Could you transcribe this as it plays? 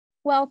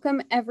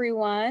Welcome,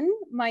 everyone.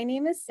 My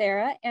name is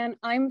Sarah, and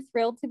I'm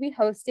thrilled to be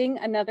hosting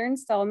another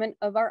installment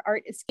of our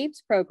Art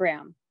Escapes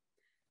program.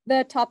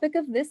 The topic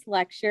of this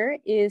lecture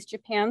is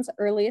Japan's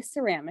earliest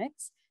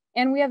ceramics,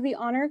 and we have the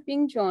honor of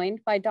being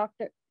joined by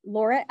Dr.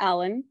 Laura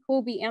Allen, who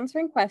will be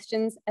answering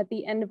questions at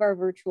the end of our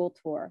virtual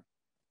tour.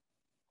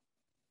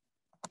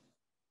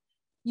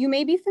 You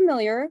may be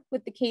familiar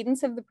with the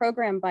cadence of the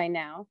program by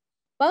now,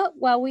 but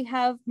while we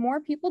have more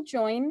people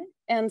join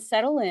and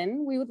settle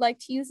in, we would like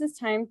to use this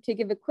time to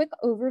give a quick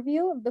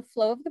overview of the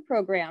flow of the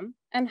program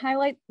and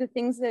highlight the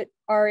things that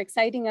are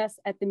exciting us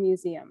at the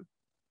museum.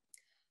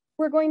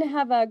 We're going to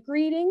have a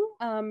greeting,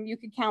 you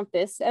could count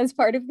this as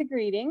part of the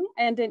greeting,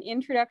 and an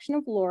introduction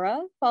of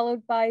Laura,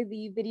 followed by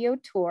the video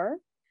tour.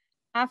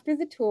 After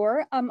the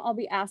tour, I'll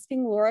be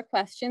asking Laura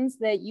questions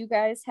that you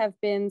guys have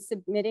been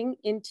submitting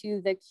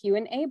into the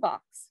Q&A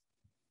box.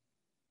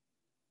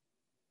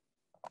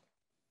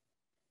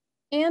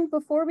 And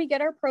before we get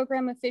our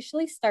program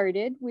officially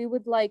started, we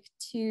would like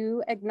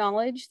to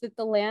acknowledge that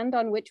the land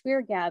on which we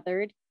are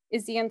gathered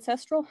is the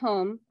ancestral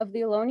home of the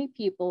Ohlone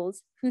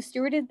peoples who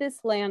stewarded this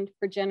land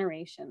for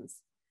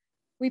generations.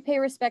 We pay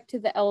respect to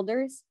the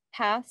elders,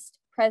 past,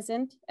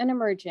 present, and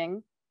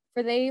emerging,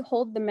 for they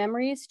hold the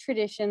memories,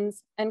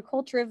 traditions, and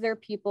culture of their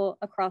people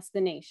across the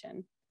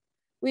nation.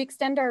 We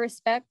extend our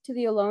respect to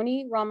the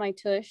Ohlone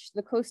Ramaytush,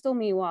 the coastal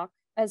Miwok,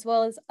 as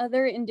well as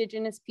other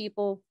indigenous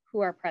people who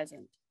are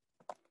present.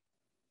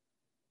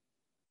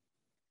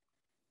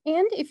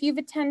 And if you've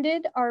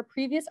attended our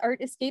previous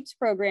Art Escapes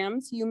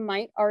programs, you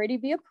might already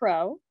be a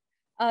pro.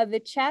 The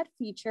chat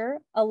feature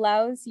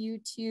allows you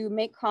to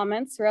make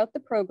comments throughout the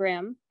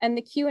program, and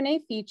the Q&A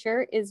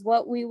feature is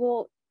what we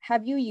will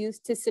have you use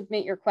to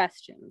submit your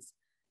questions.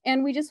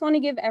 And we just want to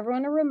give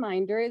everyone a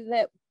reminder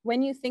that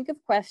when you think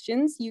of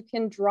questions, you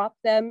can drop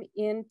them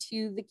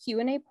into the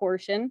Q&A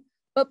portion,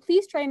 but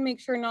please try and make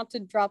sure not to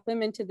drop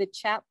them into the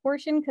chat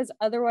portion, because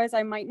otherwise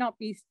I might not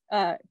be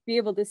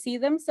able to see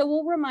them. So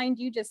we'll remind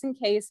you just in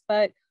case,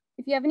 but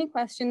if you have any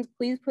questions,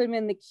 please put them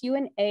in the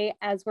Q&A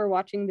as we're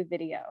watching the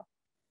video.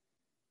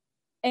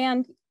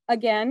 And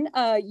again,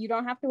 you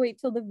don't have to wait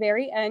till the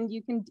very end.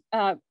 You can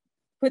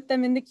put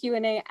them in the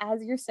Q&A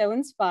as you're so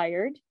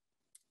inspired.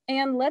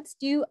 And let's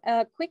do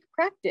a quick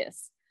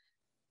practice.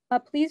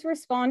 Please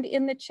respond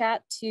in the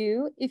chat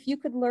to, if you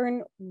could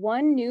learn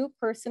one new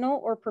personal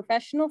or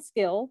professional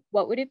skill,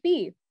 what would it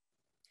be?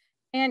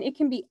 And it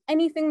can be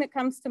anything that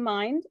comes to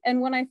mind. And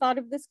when I thought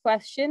of this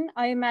question,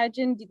 I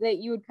imagined that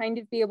you would kind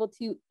of be able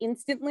to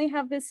instantly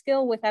have this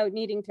skill without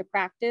needing to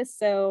practice.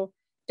 So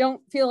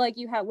don't feel like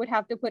you would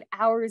have to put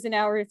hours and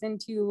hours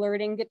into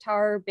learning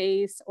guitar,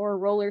 bass, or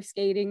roller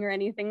skating or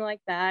anything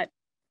like that.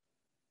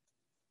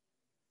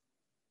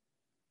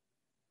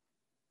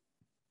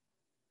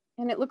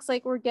 And it looks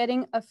like we're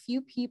getting a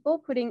few people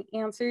putting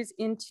answers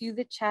into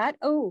the chat.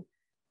 Oh,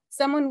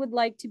 someone would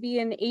like to be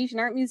an Asian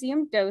Art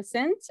Museum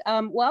docent.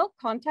 Well,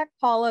 contact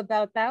Paula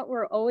about that.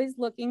 We're always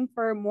looking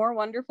for more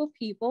wonderful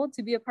people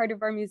to be a part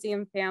of our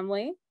museum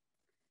family.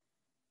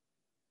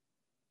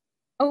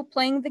 Oh,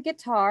 playing the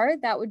guitar,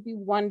 that would be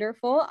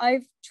wonderful.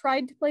 I've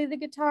tried to play the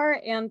guitar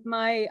and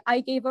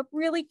I gave up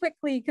really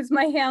quickly because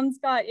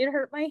it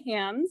hurt my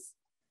hands.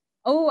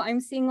 Oh, I'm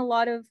seeing a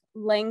lot of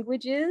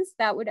languages.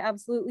 That would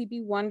absolutely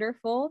be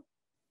wonderful.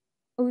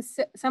 Oh,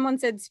 someone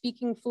said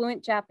speaking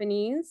fluent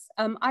Japanese.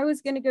 I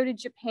was going to go to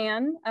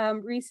Japan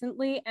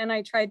recently, and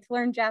I tried to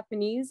learn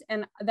Japanese,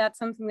 and that's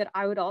something that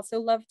I would also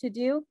love to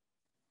do.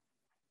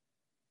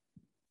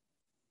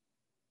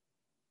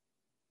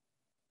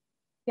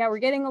 Yeah, we're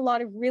getting a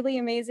lot of really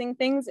amazing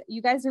things.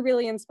 You guys are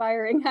really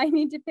inspiring. I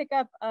need to pick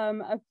up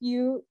a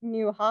few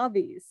new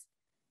hobbies.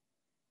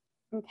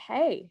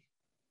 Okay.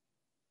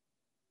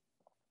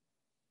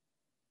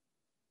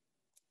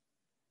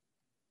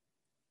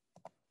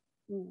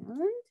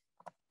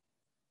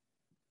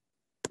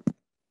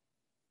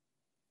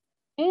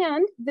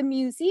 And the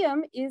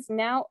museum is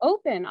now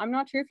open. I'm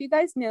not sure if you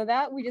guys know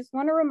that. We just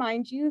want to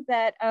remind you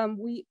that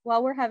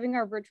while we're having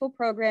our virtual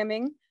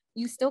programming,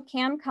 you still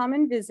can come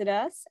and visit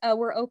us.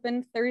 We're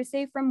open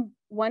Thursday from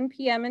 1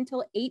 p.m.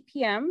 until 8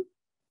 p.m.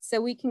 so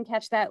we can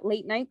catch that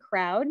late night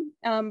crowd.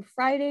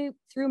 Friday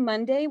through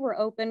Monday, we're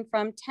open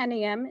from 10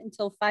 a.m.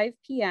 until 5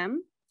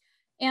 p.m.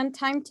 And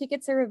time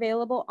tickets are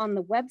available on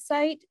the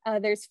website.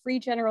 There's free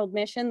general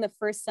admission the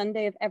first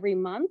Sunday of every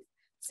month.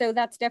 So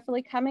that's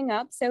definitely coming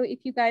up. So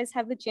if you guys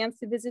have the chance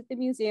to visit the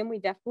museum, we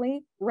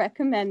definitely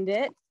recommend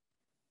it.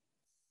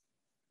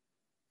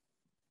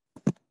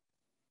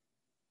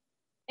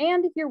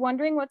 And if you're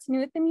wondering what's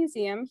new at the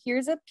museum,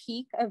 here's a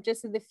peek of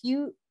just the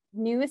few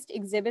newest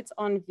exhibits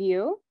on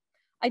view.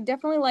 I'd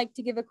definitely like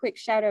to give a quick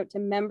shout out to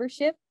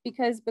membership,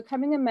 because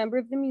becoming a member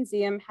of the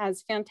museum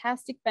has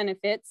fantastic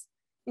benefits,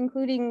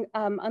 including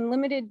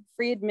unlimited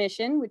free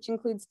admission, which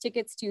includes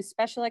tickets to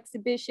special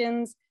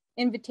exhibitions,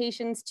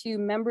 invitations to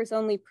members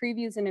only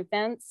previews and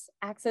events,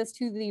 access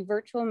to the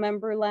virtual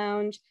member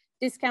lounge,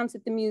 discounts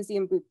at the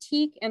museum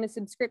boutique, and a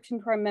subscription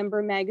to our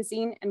member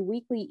magazine and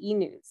weekly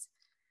e-news.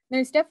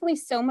 There's definitely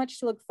so much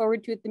to look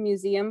forward to at the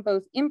museum,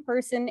 both in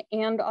person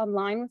and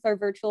online with our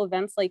virtual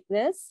events like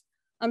this.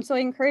 So I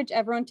encourage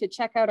everyone to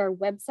check out our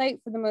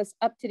website for the most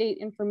up-to-date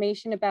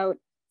information about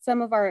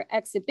some of our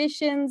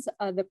exhibitions,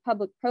 the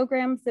public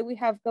programs that we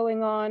have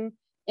going on,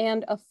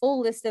 and a full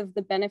list of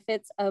the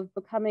benefits of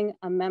becoming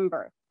a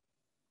member.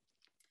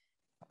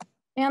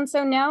 And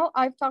so now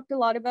I've talked a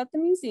lot about the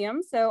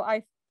museum, so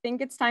I think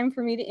it's time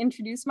for me to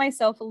introduce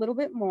myself a little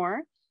bit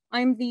more.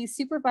 I'm the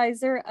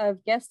supervisor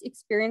of guest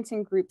experience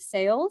and group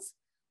sales.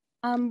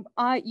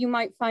 You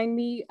might find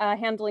me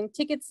handling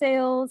ticket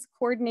sales,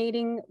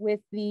 coordinating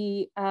with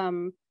the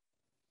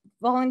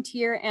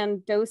volunteer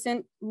and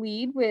docent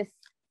lead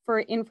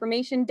for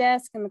information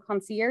desk and the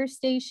concierge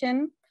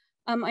station.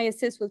 I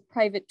assist with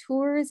private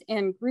tours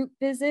and group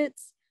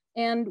visits,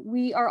 and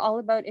we are all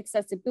about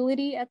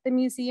accessibility at the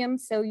museum.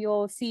 So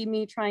you'll see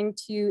me trying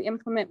to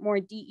implement more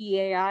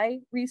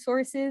DEAI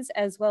resources,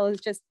 as well as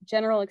just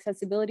general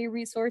accessibility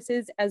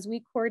resources as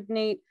we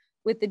coordinate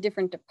with the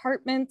different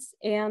departments.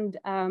 And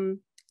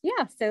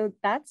yeah, so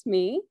that's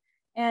me.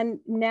 And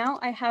now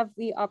I have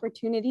the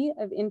opportunity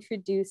of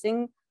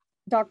introducing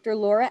Dr.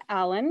 Laura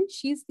Allen.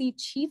 She's the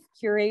chief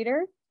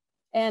curator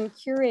and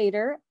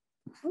curator,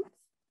 oops,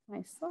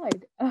 my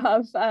slide,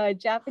 of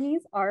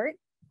Japanese art.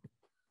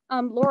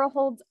 Laura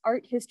holds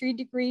art history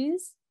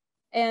degrees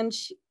and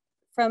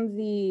from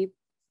the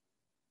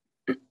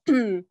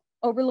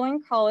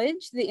Oberlin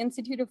College, the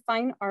Institute of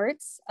Fine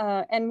Arts,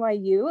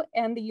 NYU,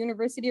 and the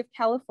University of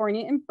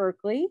California in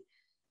Berkeley.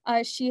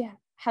 She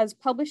has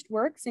published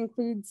works,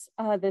 includes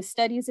the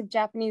studies of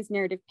Japanese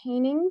narrative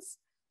paintings.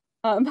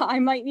 I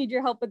might need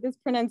your help with this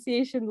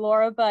pronunciation,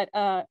 Laura, but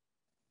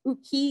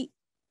ukiyo-e,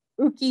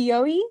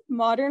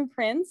 modern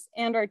prints,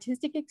 and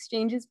artistic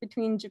exchanges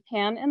between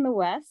Japan and the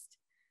West.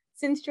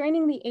 Since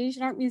joining the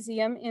Asian Art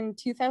Museum in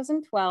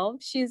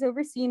 2012, she has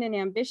overseen an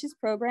ambitious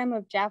program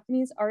of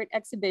Japanese art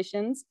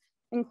exhibitions,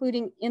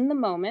 including In the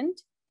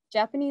Moment,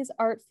 Japanese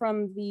art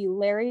from the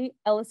Larry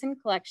Ellison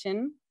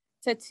collection,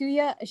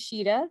 Tatsuya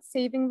Ashida,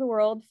 Saving the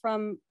World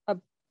with a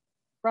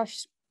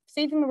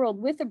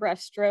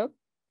Brushstroke,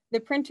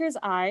 The Printer's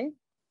Eye,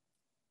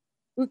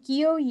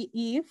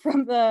 Ukiyo-e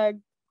from the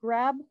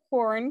Grab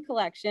Horn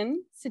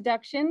collection,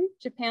 Seduction,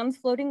 Japan's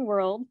Floating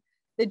World,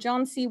 the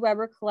John C.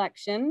 Weber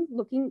collection,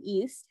 Looking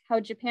East, How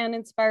Japan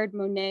Inspired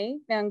Monet,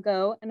 Van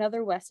Gogh, and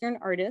other Western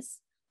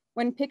artists,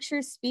 When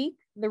Pictures Speak,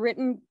 The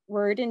Written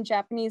Word in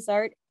Japanese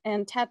Art,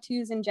 and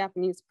Tattoos in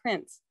Japanese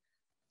Prints.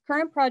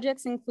 Current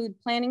projects include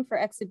planning for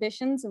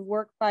exhibitions of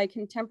work by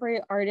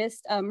contemporary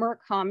artist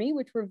Murakami,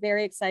 which we're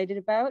very excited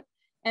about,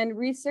 and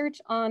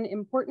research on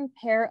important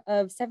pair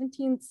of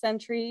 17th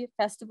century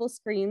festival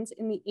screens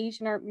in the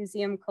Asian Art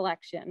Museum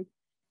collection.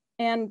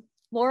 And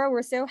Laura,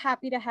 we're so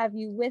happy to have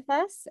you with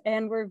us,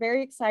 and we're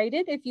very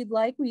excited. If you'd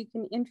like, we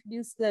can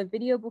introduce the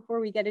video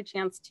before we get a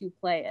chance to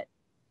play it.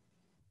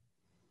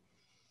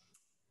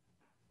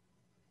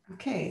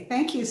 Okay,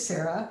 thank you,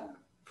 Sarah,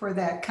 for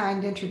that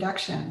kind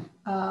introduction.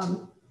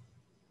 And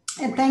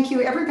thank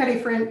you everybody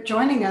for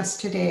joining us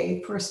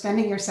today, for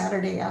spending your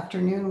Saturday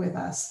afternoon with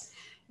us.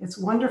 It's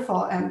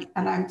wonderful, and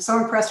I'm so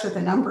impressed with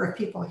the number of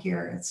people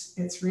here.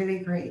 It's really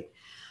great.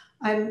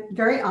 I'm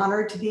very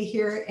honored to be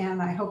here,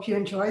 and I hope you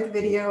enjoy the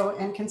video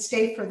and can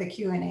stay for the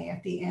Q&A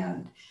at the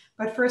end.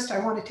 But first, I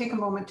want to take a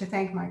moment to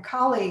thank my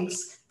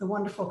colleagues, the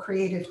wonderful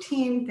creative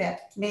team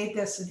that made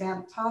this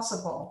event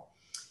possible.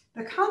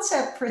 The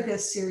concept for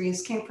this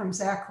series came from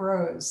Zach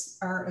Rose,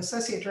 our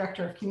Associate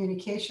Director of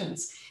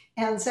Communications,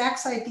 and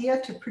Zach's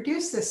idea to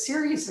produce this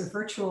series of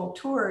virtual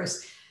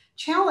tours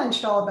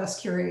challenged all of us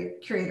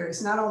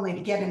curators, not only to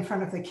get in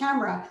front of the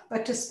camera,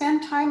 but to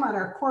spend time on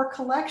our core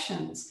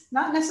collections,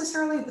 not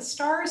necessarily the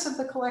stars of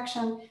the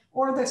collection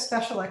or the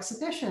special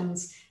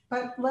exhibitions,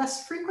 but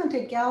less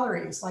frequented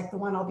galleries like the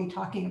one I'll be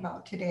talking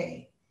about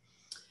today.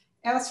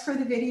 As for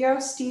the video,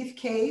 Steve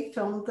Kay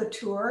filmed the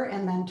tour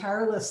and then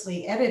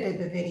tirelessly edited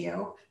the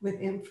video with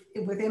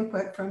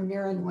input from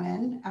Miran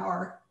Nguyen,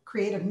 our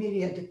creative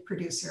media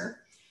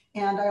producer.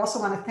 And I also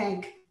want to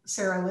thank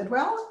Sarah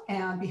Lidwell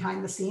and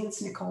behind the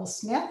scenes, Nicole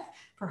Smith,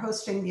 for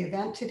hosting the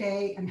event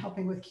today and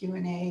helping with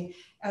Q&A,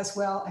 as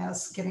well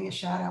as giving a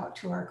shout out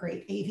to our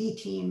great AV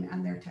team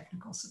and their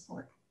technical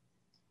support.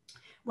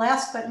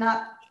 Last but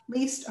not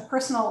least, a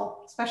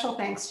personal special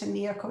thanks to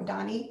Mia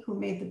Kodani, who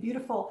made the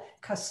beautiful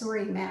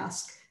Kasuri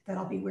mask that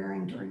I'll be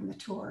wearing during the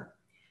tour.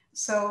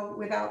 So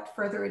without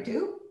further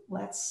ado,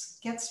 let's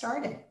get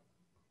started.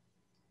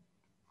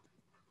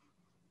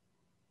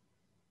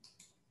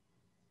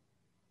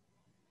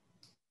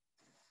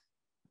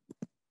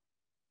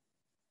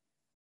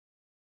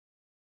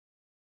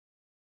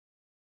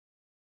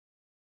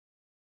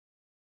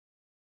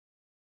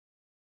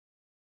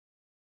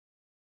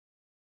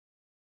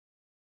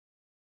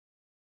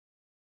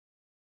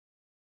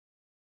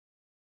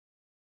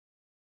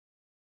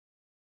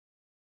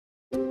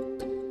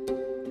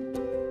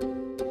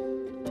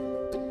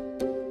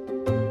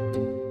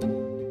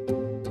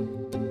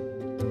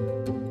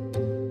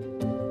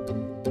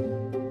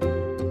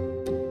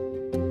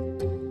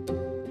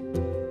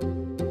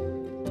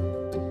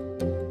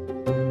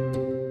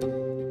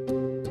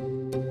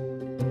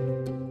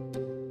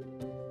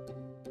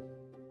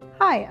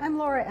 Hi, I'm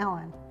Laura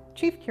Allen,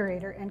 Chief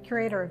Curator and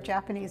Curator of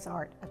Japanese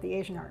Art at the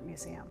Asian Art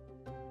Museum.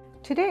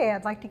 Today,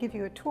 I'd like to give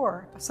you a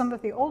tour of some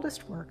of the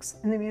oldest works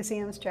in the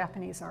museum's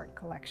Japanese art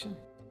collection.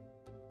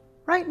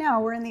 Right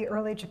now, we're in the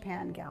Early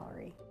Japan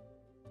Gallery.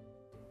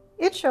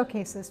 It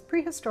showcases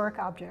prehistoric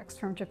objects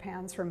from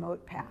Japan's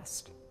remote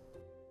past.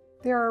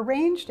 They are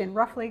arranged in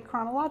roughly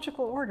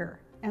chronological order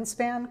and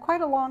span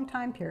quite a long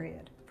time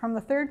period, from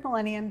the 3rd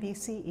millennium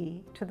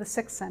BCE to the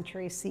 6th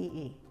century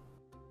CE.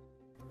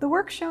 The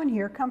works shown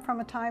here come from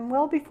a time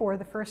well before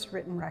the first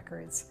written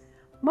records.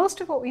 Most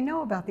of what we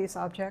know about these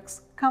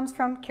objects comes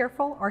from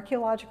careful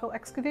archaeological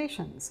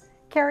excavations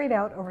carried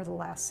out over the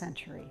last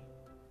century.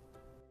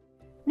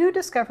 New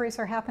discoveries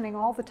are happening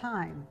all the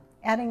time,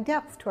 adding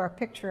depth to our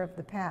picture of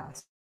the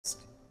past.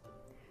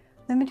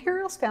 The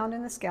materials found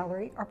in this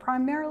gallery are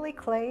primarily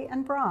clay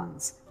and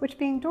bronze, which,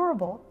 being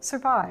durable,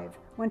 survive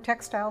when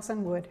textiles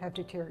and wood have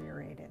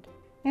deteriorated.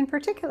 In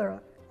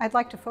particular, I'd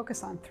like to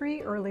focus on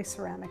 3 early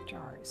ceramic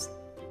jars.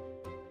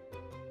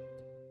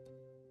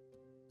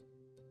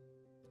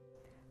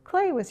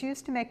 Clay was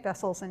used to make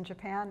vessels in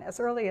Japan as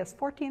early as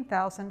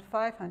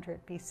 14,500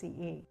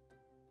 BCE.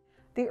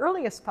 The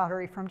earliest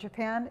pottery from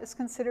Japan is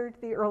considered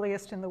the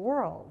earliest in the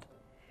world,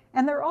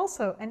 and they're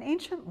also an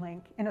ancient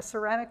link in a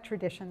ceramic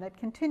tradition that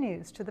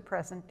continues to the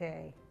present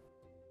day.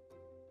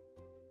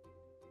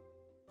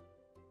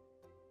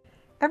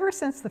 Ever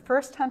since the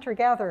first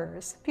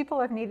hunter-gatherers,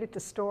 people have needed to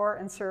store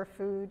and serve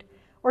food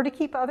or to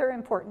keep other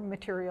important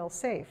materials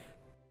safe.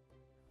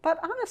 But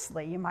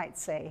honestly, you might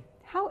say,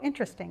 how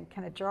interesting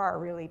can a jar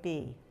really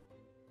be?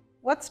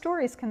 What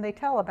stories can they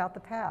tell about the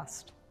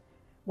past?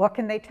 What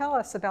can they tell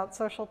us about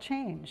social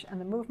change and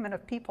the movement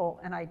of people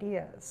and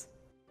ideas?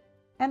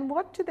 And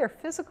what do their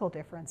physical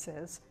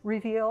differences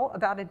reveal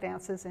about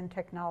advances in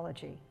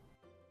technology?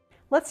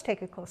 Let's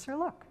take a closer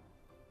look.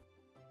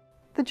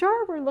 The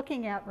jar we're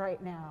looking at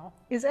right now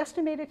is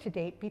estimated to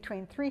date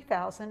between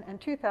 3000 and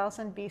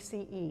 2000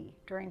 BCE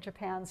during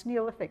Japan's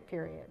Neolithic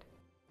period.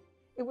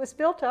 It was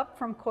built up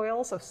from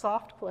coils of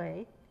soft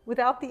clay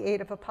without the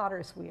aid of a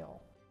potter's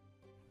wheel.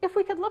 If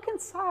we could look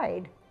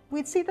inside,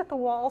 we'd see that the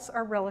walls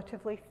are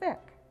relatively thick.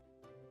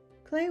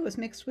 Clay was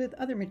mixed with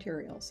other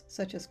materials,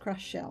 such as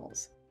crushed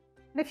shells.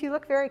 And if you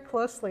look very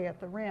closely at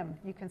the rim,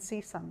 you can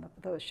see some of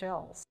those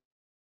shells.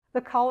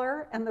 The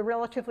color and the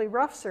relatively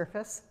rough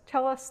surface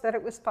tell us that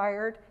it was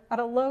fired at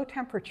a low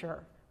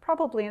temperature,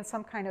 probably in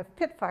some kind of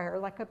pit fire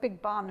like a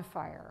big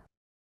bonfire.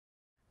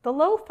 The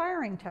low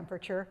firing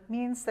temperature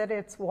means that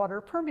it's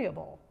water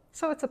permeable,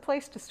 so it's a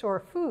place to store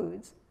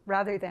foods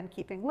rather than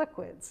keeping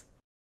liquids.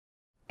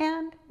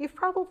 And you've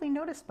probably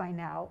noticed by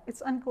now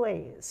it's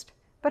unglazed,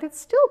 but it's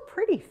still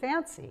pretty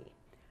fancy.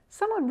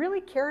 Someone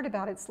really cared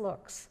about its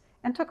looks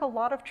and took a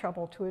lot of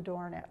trouble to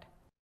adorn it.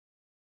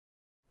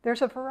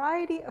 There's a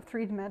variety of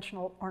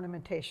 3-dimensional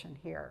ornamentation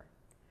here.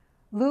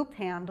 Loop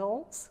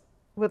handles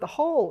with a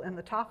hole in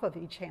the top of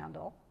each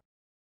handle.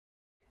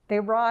 They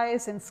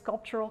rise in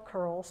sculptural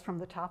curls from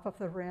the top of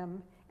the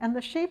rim, and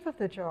the shape of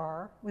the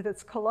jar, with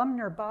its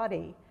columnar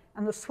body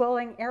and the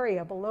swelling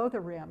area below the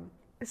rim,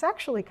 is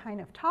actually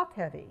kind of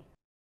top-heavy.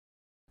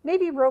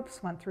 Maybe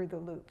ropes went through the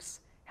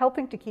loops,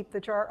 helping to keep the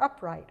jar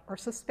upright or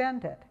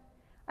suspend it.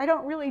 I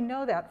don't really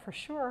know that for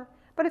sure,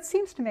 but it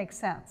seems to make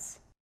sense.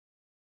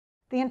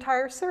 The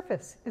entire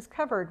surface is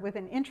covered with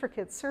an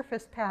intricate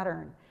surface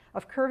pattern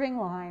of curving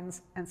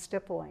lines and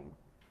stippling.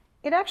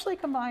 It actually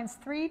combines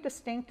 3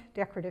 distinct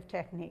decorative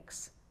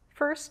techniques.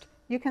 First,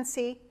 you can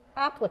see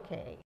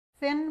applique,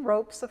 thin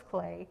ropes of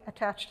clay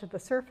attached to the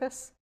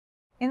surface,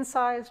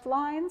 incised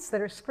lines that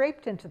are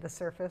scraped into the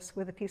surface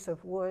with a piece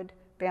of wood,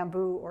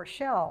 bamboo, or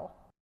shell.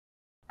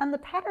 And the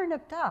pattern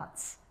of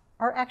dots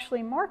are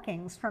actually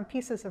markings from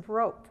pieces of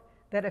rope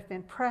that have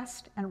been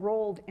pressed and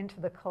rolled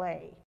into the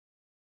clay.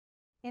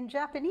 In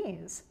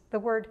Japanese, the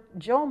word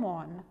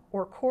jomon,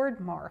 or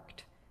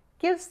cord-marked,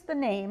 gives the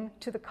name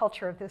to the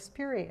culture of this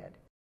period.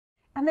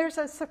 And there's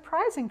a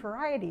surprising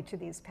variety to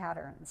these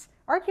patterns.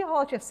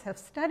 Archaeologists have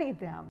studied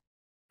them,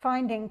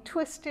 finding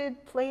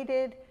twisted,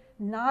 plaited,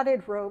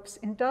 knotted ropes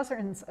in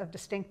dozens of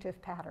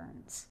distinctive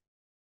patterns.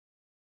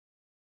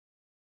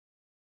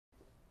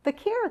 The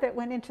care that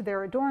went into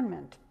their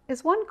adornment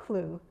is one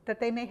clue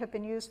that they may have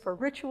been used for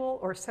ritual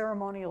or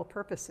ceremonial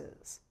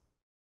purposes.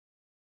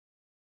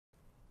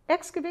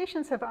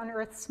 Excavations have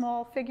unearthed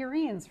small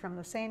figurines from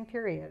the same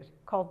period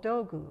called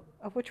dogu,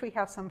 of which we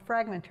have some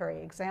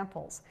fragmentary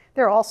examples.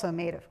 They're also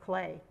made of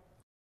clay.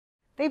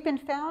 They've been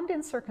found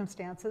in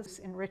circumstances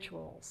in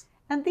rituals.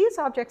 And these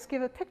objects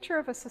give a picture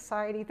of a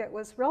society that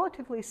was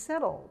relatively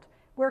settled,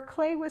 where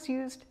clay was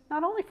used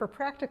not only for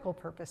practical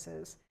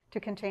purposes, to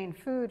contain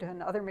food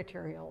and other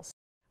materials,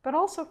 but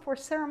also for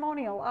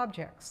ceremonial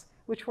objects,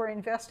 which were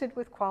invested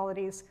with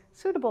qualities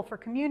suitable for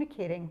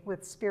communicating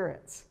with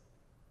spirits.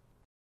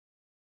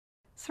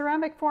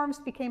 Ceramic forms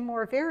became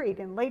more varied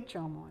in late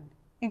Jomon,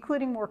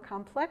 including more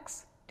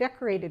complex,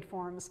 decorated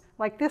forms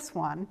like this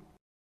one,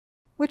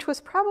 which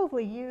was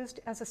probably used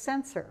as a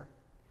censer.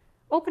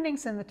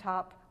 Openings in the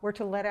top were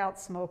to let out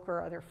smoke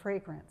or other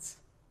fragrance.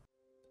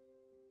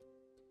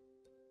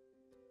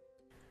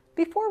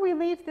 Before we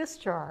leave this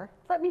jar,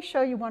 let me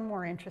show you one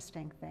more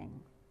interesting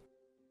thing.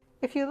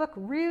 If you look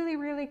really,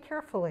 really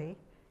carefully,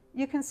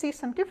 you can see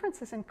some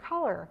differences in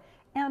color,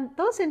 and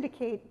those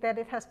indicate that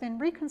it has been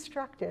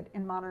reconstructed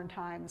in modern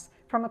times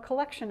from a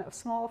collection of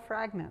small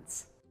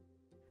fragments.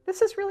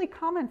 This is really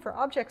common for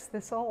objects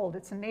this old.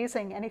 It's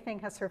amazing anything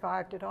has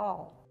survived at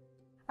all.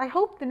 I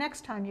hope the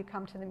next time you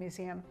come to the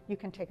museum, you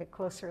can take a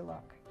closer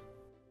look.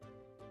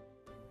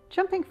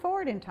 Jumping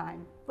forward in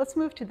time, let's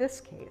move to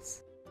this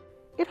case.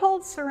 It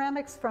holds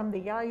ceramics from the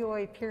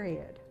Yayoi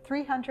period,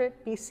 300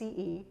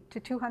 BCE to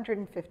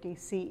 250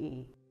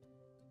 CE.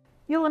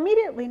 You'll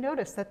immediately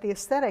notice that the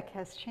aesthetic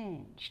has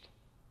changed.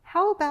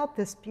 How about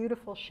this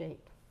beautiful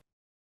shape?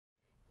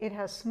 It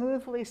has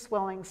smoothly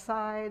swelling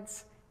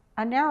sides,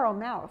 a narrow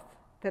mouth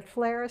that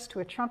flares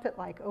to a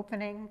trumpet-like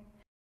opening,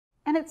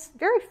 and it's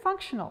very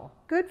functional,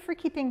 good for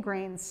keeping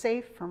grains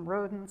safe from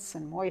rodents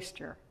and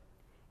moisture.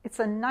 It's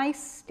a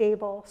nice,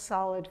 stable,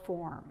 solid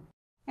form,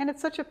 and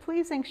it's such a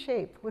pleasing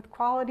shape with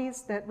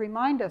qualities that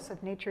remind us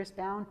of nature's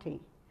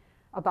bounty,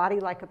 a body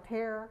like a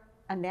pear,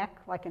 a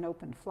neck like an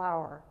open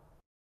flower.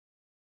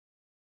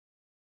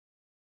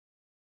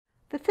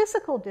 The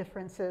physical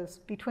differences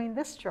between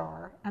this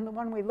jar and the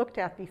one we looked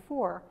at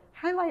before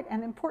highlight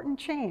an important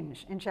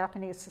change in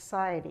Japanese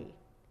society.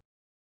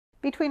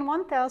 Between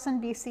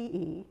 1000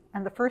 BCE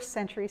and the 1st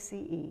century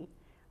CE,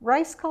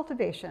 rice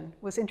cultivation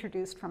was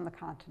introduced from the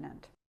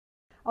continent,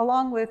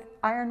 along with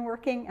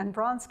ironworking and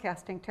bronze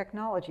casting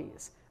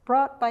technologies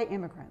brought by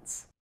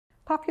immigrants.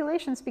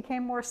 Populations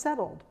became more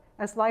settled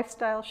as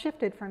lifestyle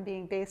shifted from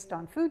being based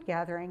on food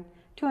gathering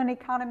to an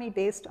economy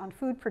based on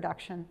food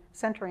production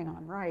centering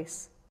on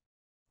rice.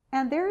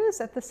 And there is,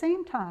 at the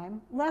same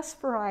time, less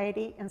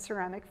variety in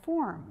ceramic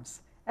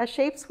forms, as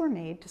shapes were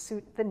made to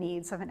suit the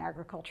needs of an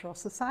agricultural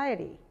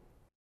society.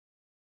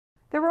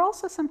 There were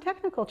also some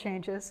technical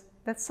changes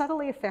that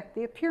subtly affect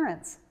the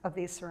appearance of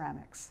these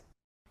ceramics.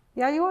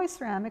 Yayoi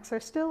ceramics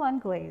are still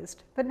unglazed,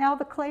 but now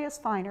the clay is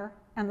finer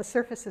and the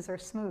surfaces are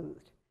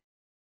smoothed.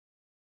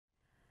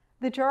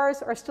 The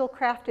jars are still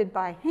crafted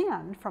by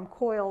hand from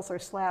coils or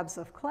slabs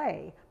of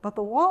clay, but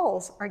the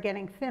walls are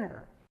getting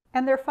thinner,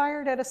 and they're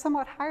fired at a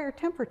somewhat higher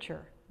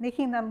temperature,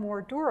 making them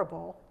more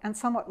durable and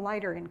somewhat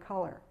lighter in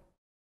color.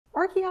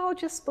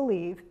 Archaeologists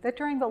believe that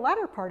during the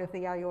latter part of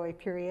the Yayoi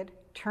period,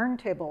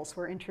 turntables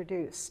were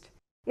introduced.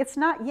 It's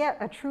not yet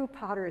a true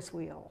potter's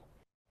wheel.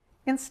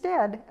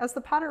 Instead, as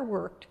the potter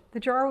worked, the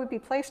jar would be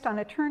placed on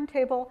a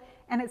turntable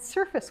and its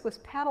surface was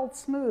paddled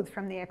smooth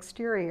from the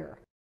exterior.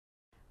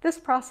 This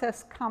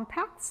process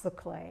compacts the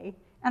clay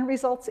and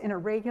results in a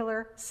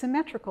regular,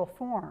 symmetrical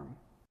form.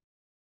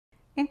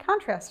 In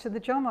contrast to the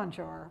jomon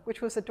jar,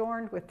 which was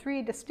adorned with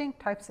 3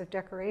 distinct types of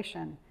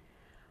decoration,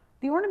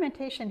 the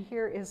ornamentation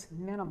here is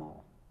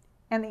minimal,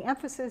 and the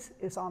emphasis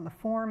is on the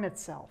form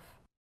itself.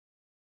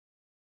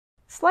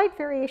 Slight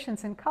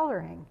variations in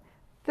coloring,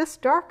 this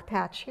dark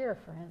patch here,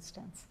 for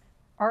instance,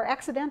 are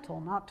accidental,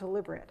 not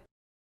deliberate.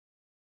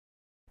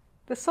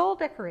 The sole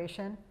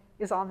decoration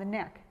is on the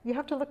neck. You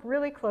have to look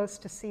really close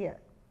to see it.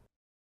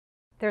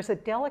 There's a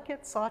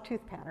delicate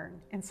sawtooth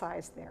pattern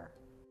incised there.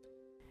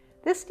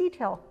 This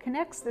detail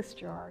connects this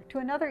jar to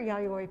another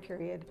Yayoi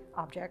period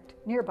object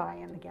nearby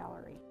in the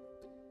gallery.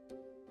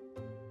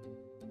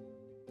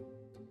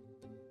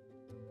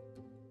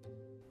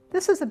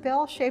 This is a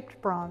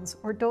bell-shaped bronze,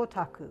 or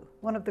dotaku,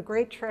 one of the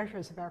great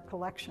treasures of our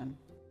collection.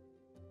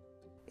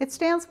 It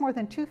stands more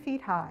than 2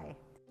 feet high.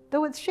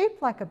 Though it's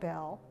shaped like a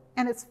bell,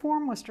 and its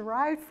form was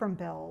derived from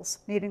bells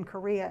made in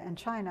Korea and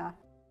China,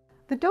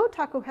 the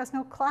dotaku has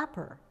no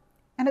clapper,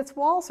 and its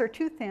walls are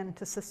too thin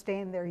to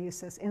sustain their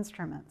use as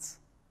instruments.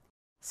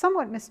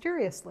 Somewhat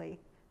mysteriously,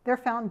 they're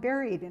found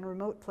buried in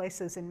remote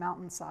places in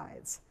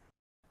mountainsides.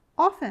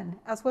 Often,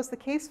 as was the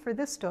case for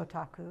this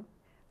dotaku,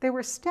 they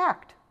were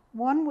stacked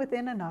one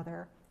within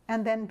another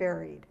and then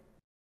buried.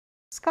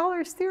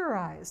 Scholars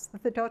theorize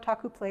that the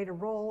dotaku played a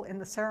role in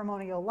the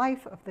ceremonial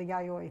life of the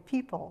Yayoi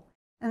people,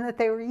 and that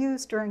they were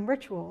used during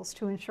rituals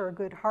to ensure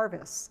good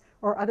harvests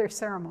or other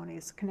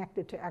ceremonies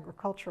connected to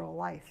agricultural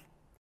life.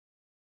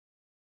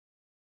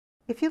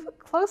 If you look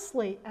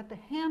closely at the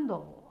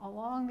handle,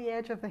 along the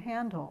edge of the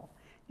handle,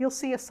 you'll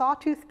see a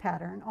sawtooth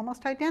pattern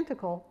almost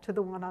identical to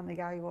the one on the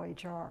Yayoi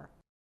jar.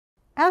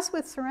 As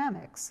with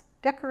ceramics,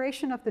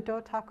 decoration of the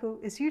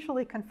dotaku is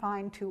usually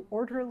confined to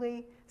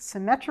orderly,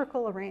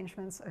 symmetrical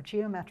arrangements of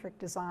geometric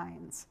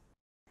designs.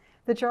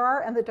 The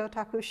jar and the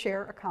dotaku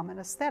share a common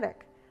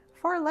aesthetic,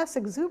 far less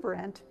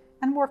exuberant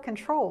and more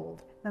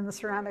controlled than the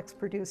ceramics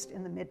produced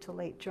in the mid to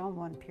late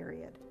Jomon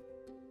period.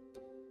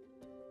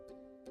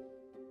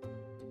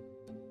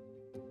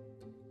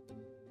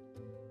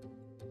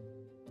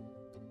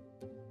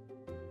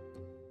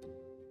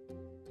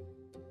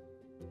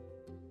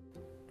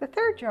 The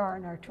third jar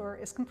in our tour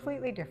is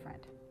completely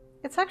different.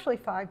 It's actually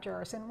 5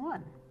 jars in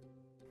one.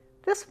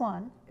 This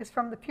one is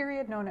from the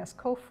period known as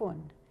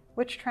Kofun,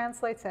 which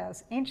translates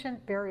as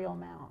ancient burial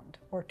mound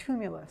or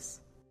tumulus.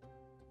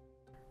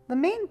 The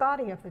main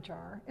body of the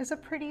jar is a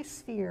pretty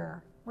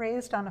sphere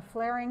raised on a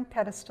flaring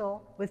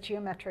pedestal with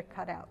geometric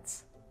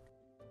cutouts.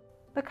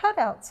 The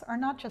cutouts are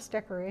not just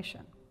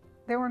decoration.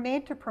 They were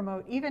made to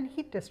promote even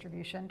heat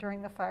distribution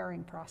during the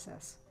firing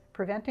process,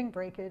 preventing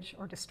breakage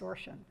or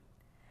distortion.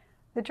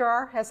 The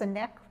jar has a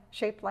neck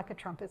shaped like a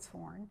trumpet's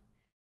horn,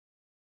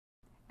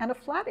 and a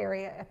flat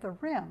area at the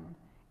rim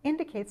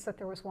indicates that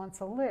there was once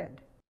a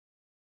lid.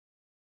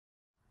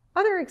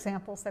 Other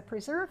examples that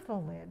preserve the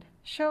lid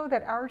show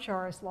that our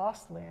jar's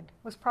lost lid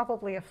was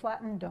probably a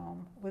flattened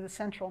dome with a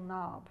central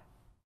knob.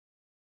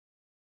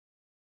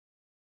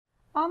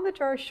 On the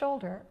jar's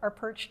shoulder are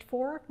perched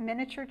 4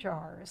 miniature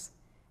jars,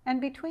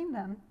 and between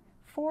them,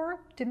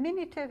 4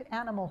 diminutive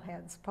animal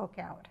heads poke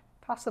out,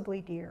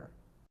 possibly deer.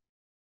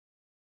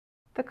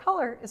 The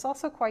color is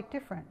also quite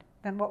different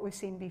than what we've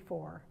seen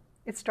before.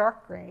 It's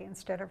dark gray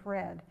instead of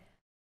red.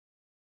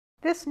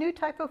 This new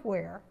type of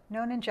ware,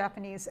 known in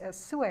Japanese as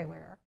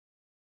sueware,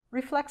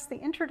 reflects the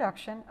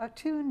introduction of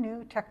 2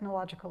 new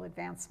technological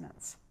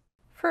advancements.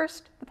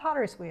 First, the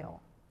potter's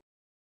wheel.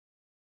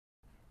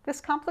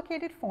 This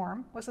complicated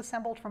form was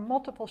assembled from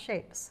multiple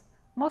shapes,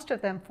 most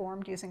of them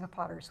formed using a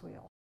potter's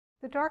wheel.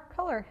 The dark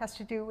color has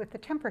to do with the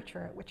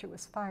temperature at which it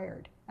was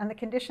fired and the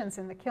conditions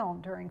in the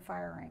kiln during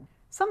firing.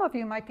 Some of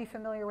you might be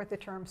familiar with the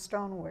term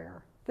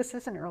stoneware. This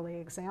is an early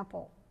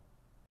example.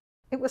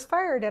 It was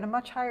fired at a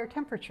much higher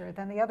temperature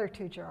than the other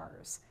 2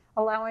 jars,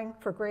 allowing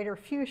for greater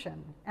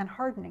fusion and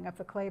hardening of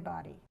the clay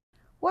body.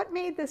 What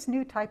made this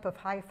new type of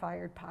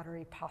high-fired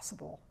pottery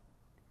possible?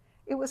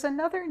 It was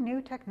another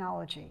new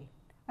technology,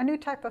 a new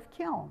type of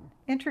kiln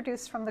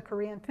introduced from the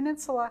Korean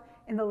peninsula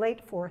in the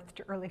late 4th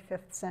to early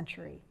 5th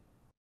century.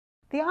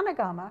 The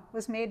anagama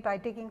was made by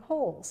digging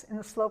holes in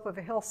the slope of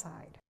a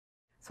hillside.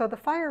 So the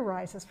fire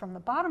rises from the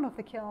bottom of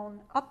the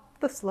kiln up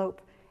the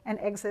slope and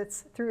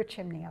exits through a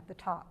chimney at the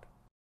top.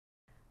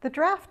 The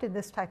draft in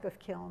this type of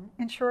kiln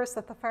ensures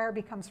that the fire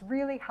becomes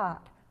really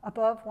hot,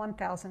 above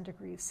 1,000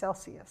 degrees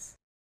Celsius.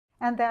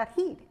 And that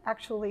heat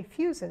actually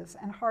fuses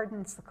and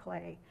hardens the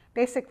clay,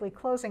 basically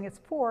closing its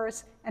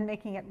pores and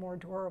making it more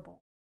durable.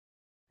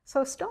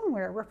 So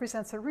stoneware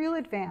represents a real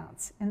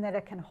advance in that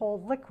it can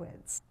hold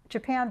liquids.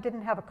 Japan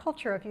didn't have a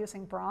culture of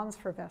using bronze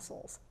for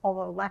vessels,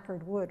 although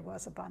lacquered wood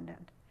was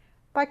abundant.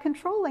 By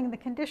controlling the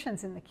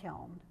conditions in the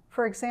kiln,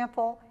 for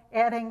example,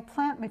 adding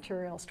plant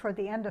materials toward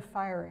the end of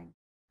firing,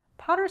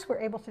 potters were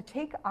able to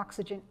take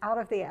oxygen out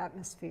of the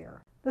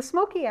atmosphere. The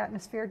smoky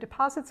atmosphere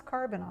deposits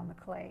carbon on the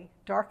clay,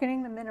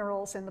 darkening the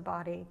minerals in the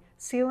body,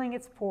 sealing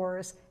its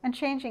pores, and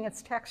changing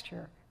its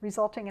texture,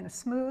 resulting in a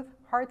smooth,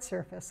 hard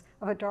surface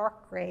of a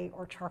dark gray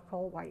or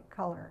charcoal white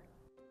color.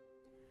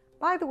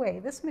 By the way,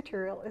 this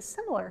material is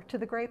similar to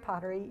the gray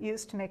pottery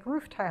used to make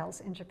roof tiles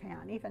in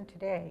Japan, even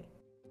today.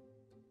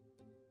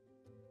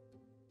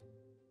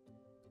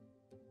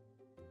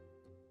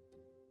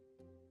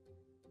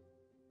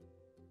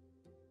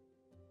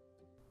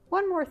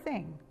 One more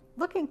thing.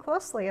 Looking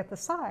closely at the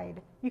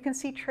side, you can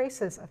see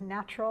traces of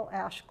natural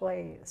ash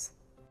glaze.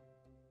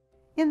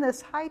 In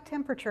this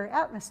high-temperature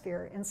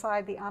atmosphere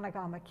inside the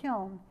anagama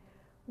kiln,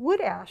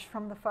 wood ash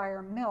from the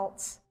fire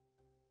melts.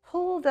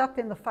 Pulled up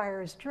in the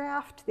fire's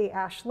draft, the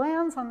ash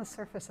lands on the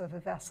surface of a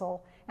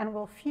vessel and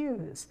will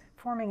fuse,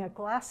 forming a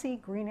glassy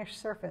greenish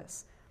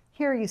surface.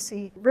 Here you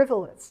see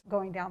rivulets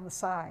going down the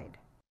side.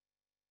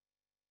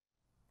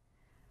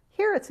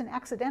 Here it's an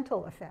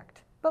accidental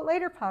effect, but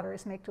later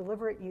potters make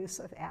deliberate use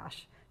of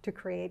ash to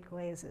create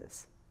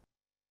glazes.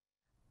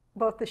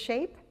 Both the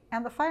shape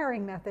and the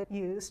firing method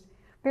used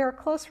bear a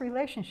close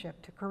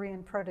relationship to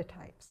Korean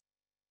prototypes.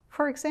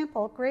 For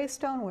example, gray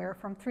stoneware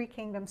from Three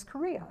Kingdoms,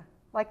 Korea,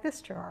 like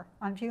this jar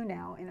on view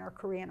now in our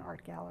Korean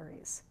art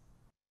galleries.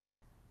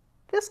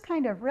 This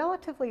kind of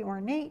relatively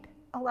ornate,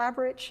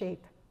 elaborate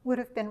shape would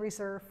have been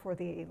reserved for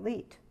the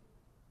elite.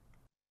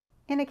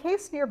 In a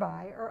case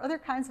nearby are other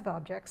kinds of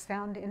objects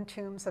found in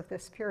tombs of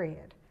this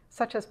period,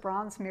 such as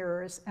bronze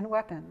mirrors and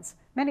weapons,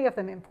 many of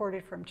them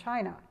imported from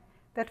China,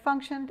 that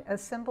functioned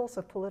as symbols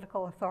of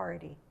political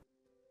authority.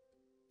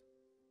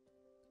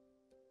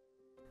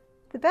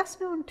 The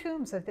best-known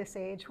tombs of this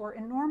age were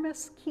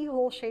enormous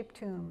keyhole-shaped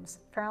tombs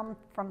found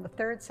from the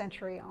 3rd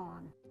century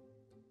on.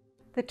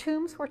 The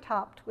tombs were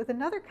topped with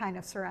another kind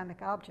of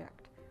ceramic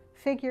object,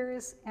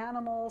 figures,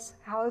 animals,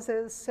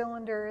 houses,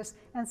 cylinders,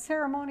 and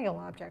ceremonial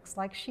objects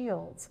like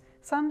shields,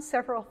 some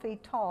several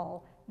feet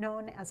tall,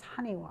 known as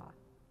haniwa.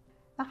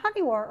 The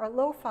haniwa are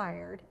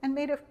low-fired and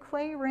made of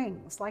clay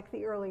rings like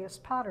the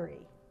earliest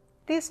pottery.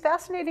 These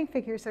fascinating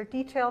figures are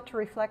detailed to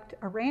reflect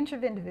a range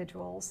of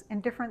individuals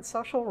in different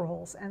social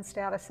roles and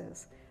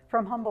statuses,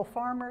 from humble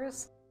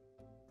farmers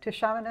to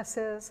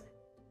shamanesses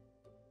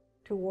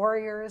to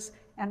warriors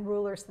and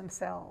rulers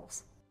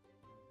themselves.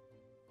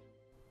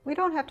 We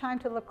don't have time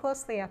to look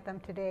closely at them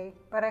today,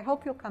 but I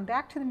hope you'll come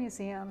back to the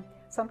museum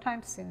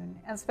sometime soon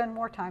and spend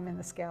more time in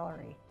this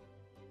gallery.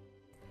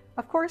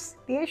 Of course,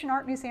 the Asian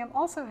Art Museum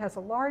also has a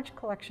large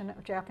collection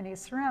of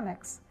Japanese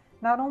ceramics,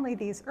 not only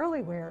these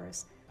early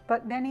wares,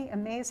 but many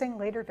amazing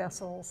later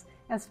vessels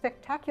and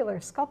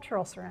spectacular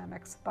sculptural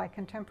ceramics by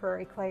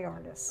contemporary clay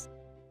artists.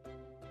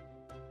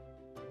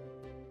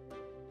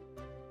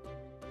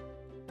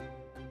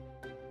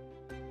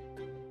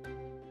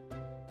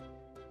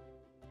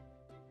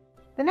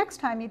 The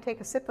next time you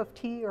take a sip of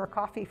tea or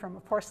coffee from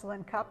a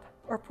porcelain cup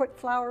or put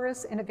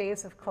flowers in a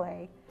vase of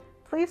clay,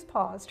 please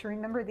pause to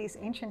remember these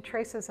ancient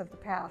traces of the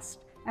past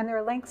and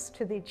their links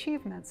to the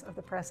achievements of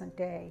the present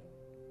day.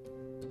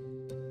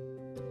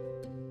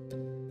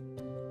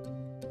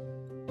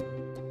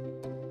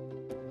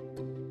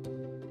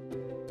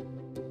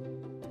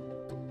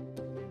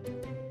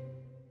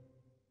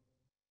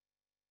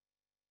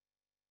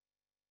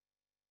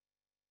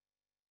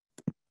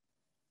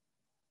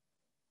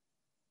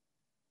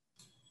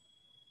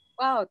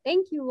 Wow,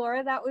 thank you,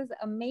 Laura. That was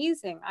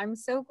amazing. I'm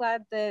so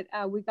glad that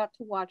we got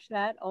to watch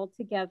that all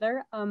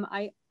together.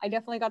 I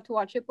definitely got to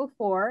watch it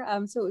before,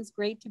 so it was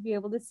great to be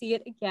able to see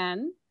it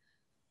again.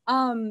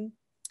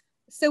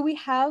 So we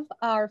have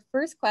our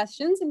first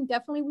questions, and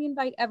definitely we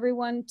invite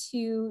everyone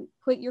to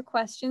put your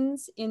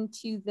questions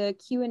into the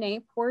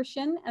Q&A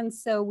portion, and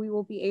so we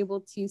will be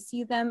able to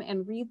see them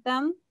and read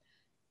them.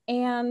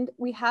 And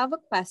we have a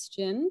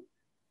question.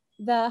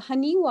 The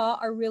haniwa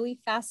are really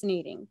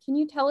fascinating. Can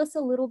you tell us a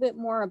little bit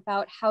more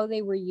about how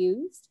they were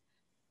used?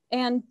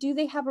 And do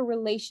they have a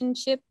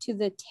relationship to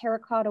the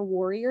terracotta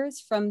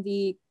warriors from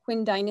the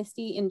Qin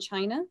dynasty in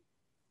China?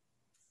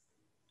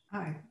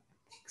 Hi,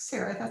 thanks,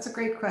 Sarah. That's a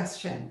great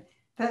question.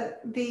 The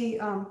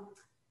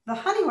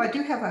haniwa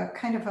do have a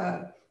kind of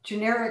a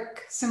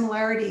generic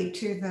similarity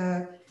to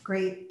the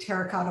great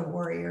terracotta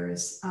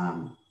warriors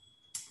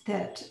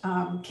that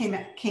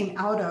came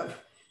out of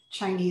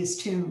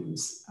Chinese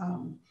tombs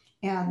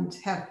and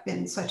have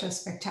been such a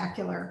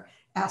spectacular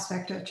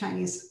aspect of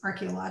Chinese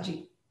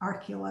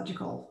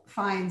archaeological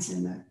finds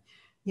in the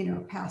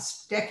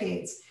past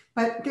decades.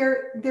 But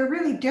they're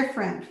really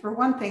different. For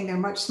one thing, they're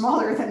much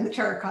smaller than the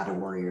terracotta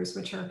warriors,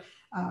 which are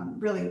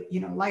really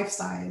life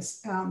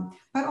size.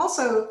 But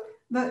also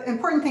the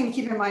important thing to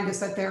keep in mind is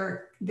that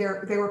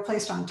they were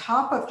placed on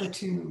top of the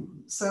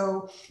tomb.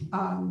 So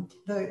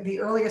the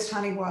earliest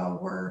haniwa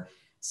were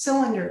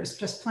cylinders,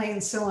 just plain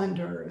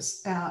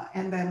cylinders,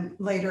 and then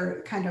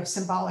later kind of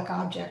symbolic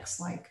objects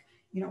like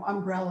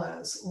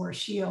umbrellas or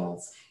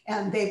shields,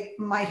 and they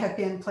might have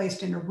been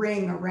placed in a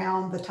ring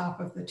around the top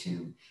of the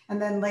tomb.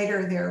 And then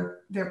later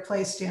they're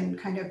placed in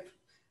kind of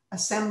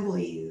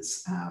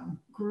assemblies,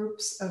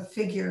 groups of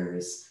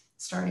figures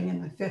starting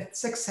in the 5th,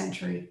 6th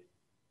century.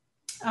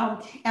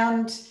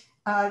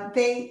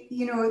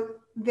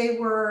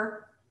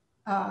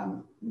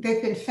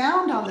 They've been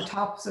found on the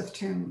tops of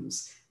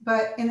tombs,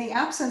 but in the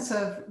absence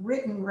of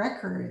written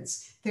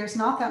records, there's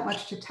not that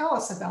much to tell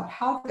us about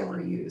how they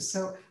were used.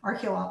 So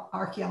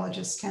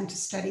archaeologists tend to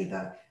study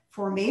the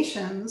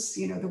formations,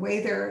 the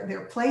way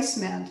their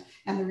placement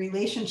and the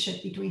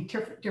relationship between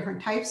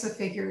different types of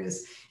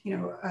figures,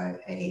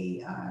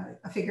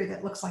 a figure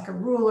that looks like a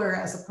ruler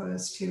as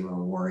opposed to a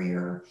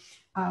warrior.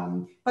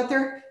 But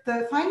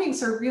the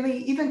findings are really,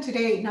 even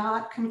today,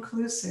 not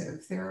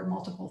conclusive. There are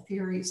multiple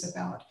theories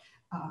about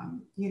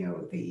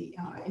the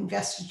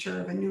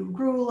investiture of a new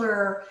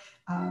ruler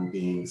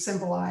being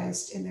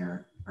symbolized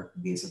in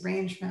these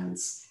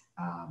arrangements,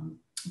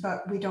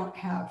 but we don't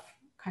have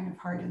kind of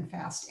hard and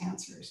fast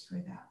answers for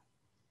that.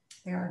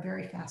 They are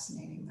very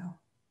fascinating,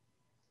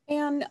 though.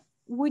 And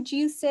would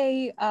you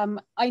say,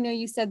 I know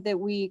you said that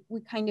we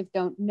kind of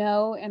don't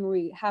know, and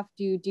we have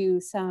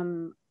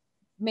to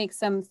make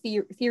some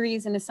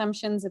theories and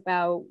assumptions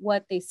about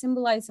what they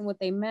symbolize and what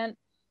they meant.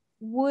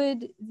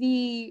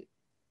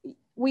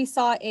 We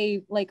saw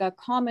a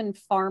common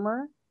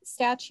farmer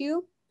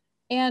statue,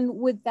 and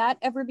would that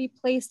ever be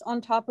placed on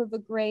top of a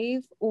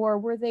grave, or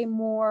were they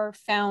more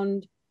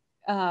found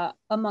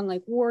among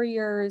like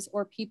warriors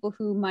or people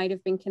who might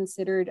have been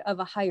considered of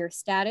a higher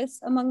status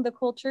among the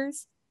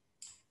cultures?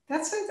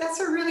 That's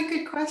a really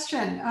good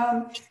question.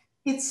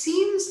 It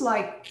seems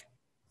like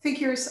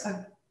figures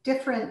of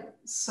different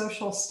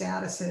social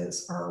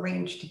statuses are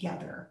arranged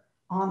together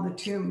on the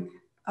tomb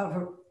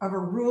of a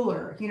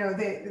ruler.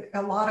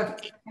 A lot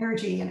of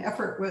energy and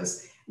effort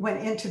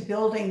went into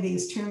building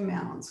these tomb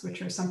mounds,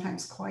 which are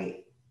sometimes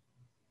quite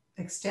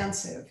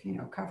extensive,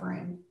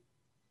 covering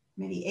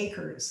many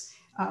acres.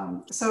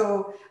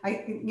 So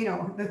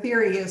the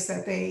theory is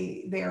that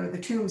they are the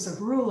tombs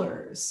of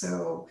rulers.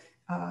 So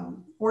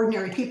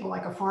ordinary people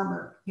like a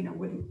farmer,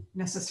 wouldn't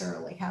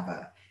necessarily have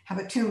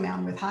a tomb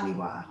mound with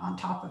haniwa on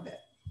top of it.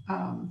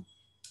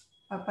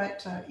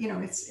 But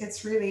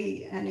it's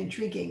really an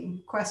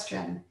intriguing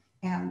question,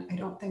 and I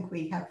don't think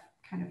we have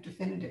kind of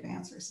definitive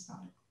answers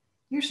about it.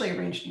 Usually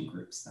arranged in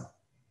groups, though,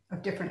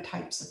 of different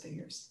types of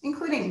figures,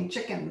 including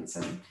chickens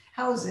and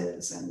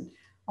houses and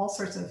all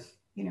sorts of,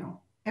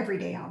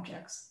 everyday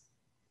objects.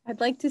 I'd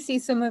like to see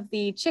some of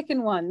the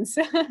chicken ones.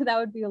 That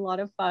would be a lot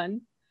of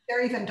fun. There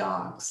are even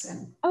dogs.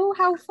 Oh,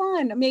 how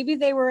fun. Maybe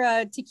they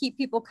were to keep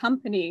people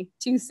company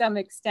to some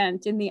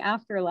extent in the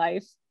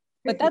afterlife.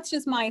 But that's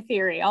just my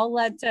theory. I'll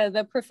let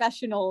the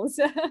professionals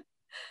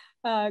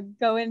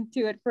go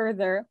into it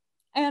further.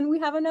 And we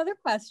have another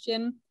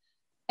question.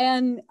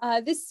 And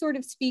this sort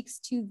of speaks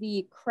to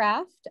the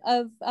craft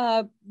of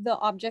the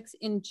objects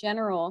in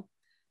general.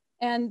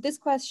 And this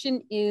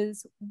question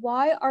is,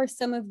 why are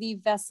some of the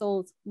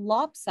vessels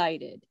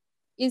lopsided?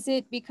 Is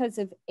it because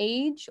of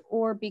age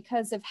or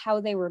because of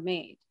how they were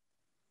made?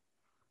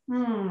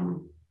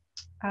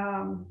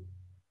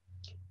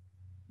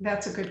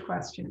 That's a good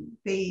question.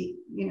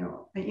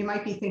 You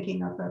might be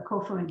thinking of a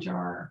Kofun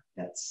jar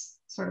that's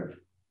sort of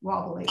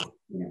wobbly,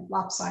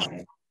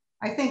 lopsided.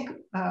 I think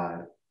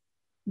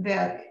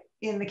that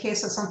in the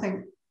case of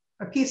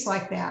a piece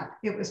like that,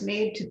 it was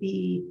made to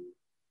be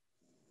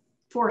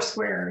four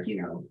square,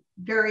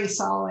 very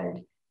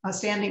solid,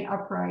 standing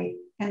upright,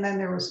 and then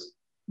there was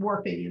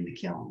warping in the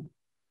kiln.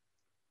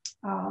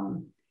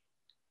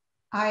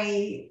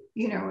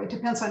 It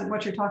depends on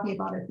what you're talking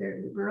about. If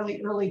they're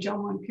really early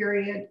Jomon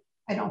period,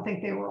 I don't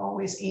think they were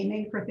always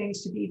aiming for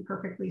things to be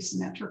perfectly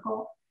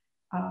symmetrical.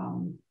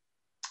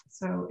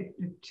 So it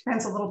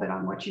depends a little bit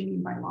on what you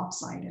mean by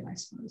lopsided, I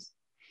suppose.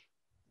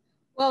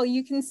 Well,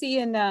 you can see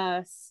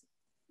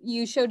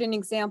you showed an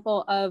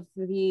example of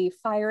the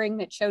firing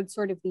that showed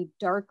sort of the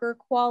darker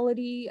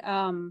quality,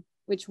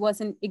 which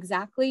wasn't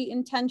exactly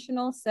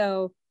intentional.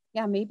 So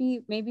yeah,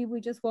 maybe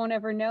we just won't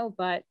ever know,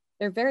 but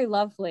they're very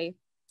lovely.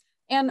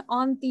 And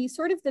on the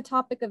sort of the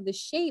topic of the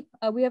shape,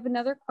 we have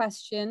another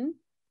question.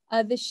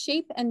 The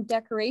shape and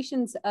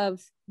decorations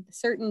of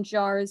certain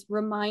jars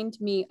remind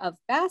me of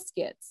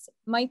baskets.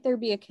 Might there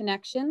be a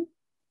connection?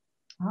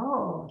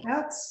 Oh,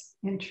 that's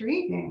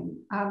intriguing.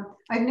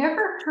 I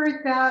never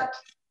heard that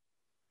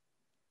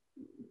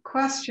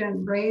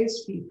question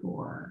raised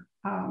before,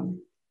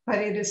 but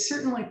it is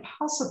certainly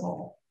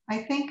possible. I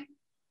think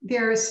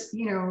there's,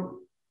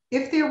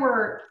 if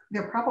there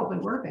probably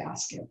were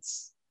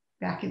baskets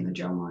back in the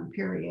Jomon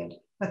period,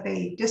 but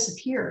they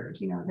disappeared.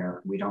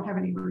 We don't have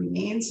any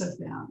remains of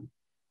them.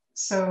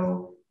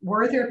 So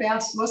was there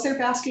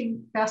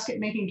basket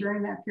making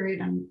during that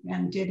period,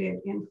 and did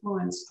it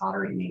influence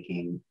pottery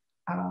making?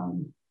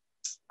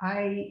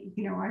 I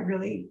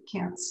really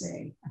can't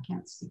say. I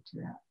can't speak to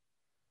that.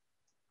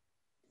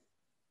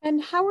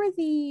 And how are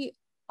the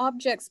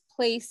objects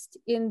placed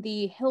in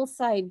the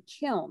hillside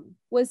kiln?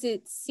 Was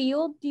it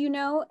sealed, do you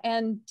know?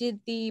 And did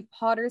the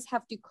potters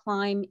have to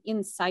climb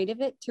inside of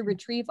it to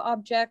retrieve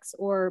objects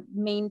or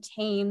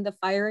maintain the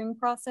firing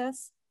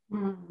process?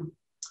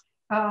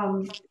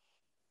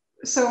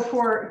 So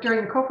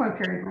during the Kofun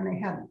period, when they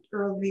had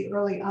the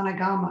early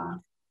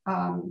Anagama,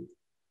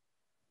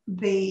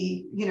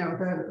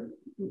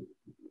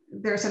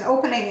 there's an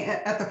opening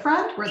at the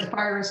front where the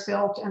fire is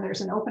built, and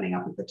there's an opening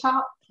up at the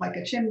top, like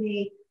a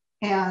chimney.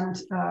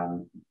 And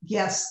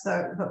yes,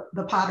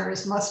 the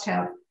potters must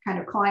have kind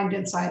of climbed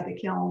inside the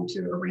kiln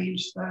to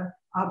arrange the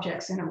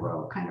objects in a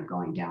row, kind of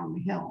going down the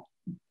hill.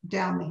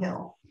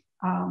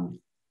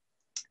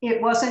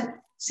 It wasn't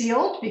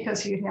sealed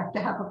because you'd have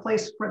to have a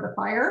place for the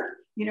fire,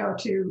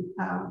 to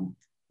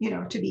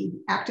be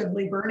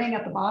actively burning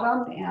at the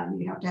bottom,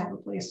 and you have to have a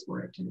place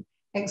for it to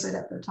exit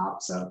at the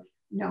top. So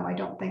no, I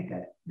don't think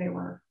that they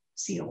were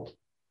sealed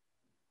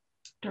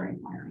during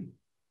firing.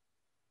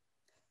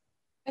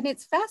 And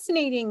it's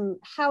fascinating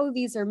how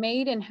these are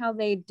made and how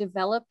they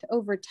developed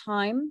over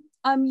time.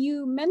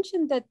 You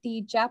mentioned that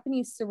the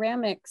Japanese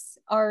ceramics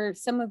are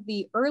some of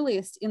the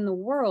earliest in the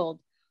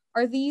world.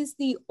 Are these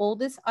the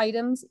oldest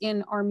items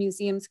in our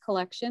museum's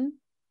collection?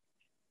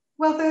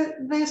 Well,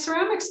 the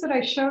ceramics that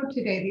I showed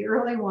today, the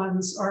early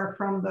ones, are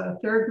from the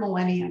 3rd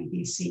millennium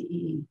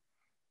BCE.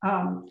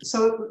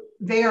 So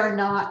they are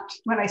not,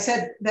 when I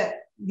said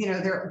that,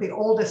 they're the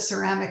oldest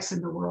ceramics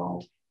in the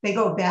world, they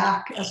go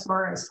back as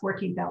far as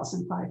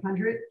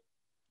 14,500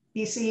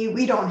 BCE.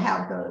 We don't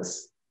have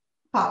those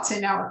pots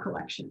in our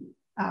collection.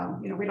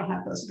 We don't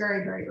have those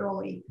very, very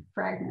early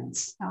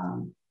fragments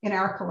in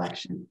our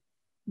collection.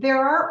 There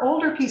are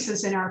older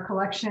pieces in our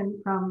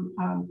collection from,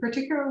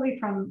 particularly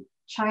from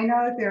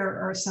China.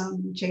 There are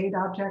some jade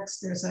objects.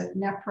 There's a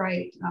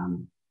nephrite,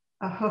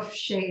 a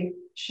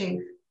hoof-shaped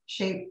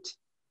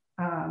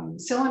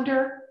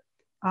cylinder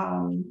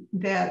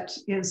that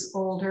is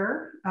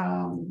older,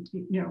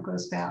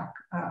 goes back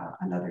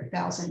another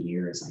 1,000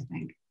 years, I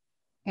think.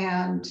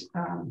 And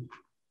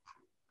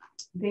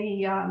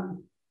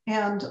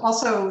and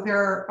also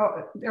there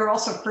are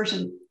also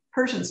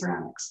Persian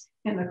ceramics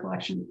in the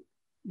collection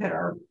that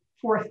are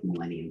 4th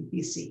millennium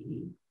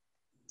BCE.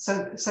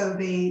 So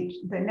the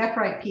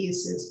nephrite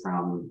piece is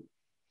from,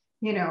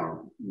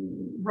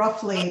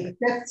 roughly the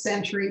 5th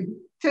century,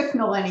 5th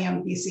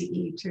millennium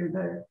BCE to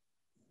the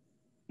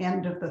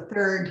end of the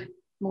 3rd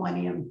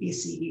millennium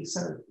BCE.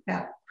 So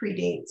that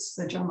predates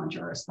the Jomon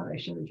jars that I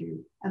showed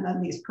you. And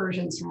then these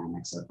Persian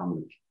ceramics are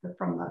from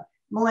the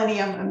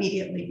millennium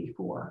immediately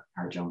before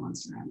our Jomon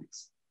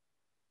ceramics.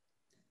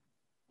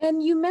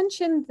 And you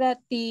mentioned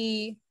that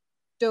the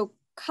dotaku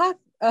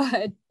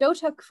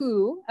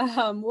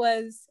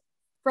was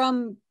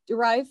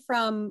derived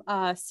from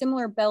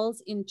similar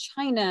bells in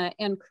China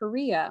and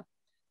Korea.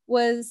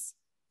 Was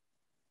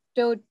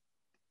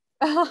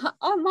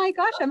oh my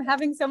gosh, I'm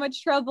having so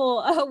much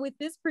trouble with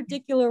this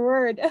particular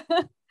word.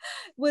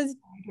 Was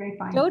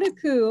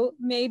dotaku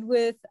made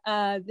with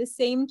the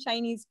same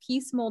Chinese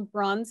piece mold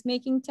bronze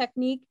making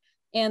technique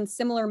and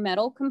similar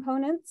metal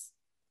components?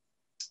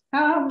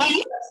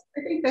 Yes,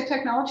 I think the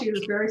technology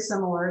was very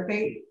similar.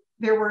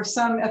 there were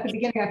some at the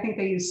beginning, I think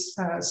they used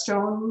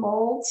stone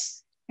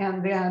molds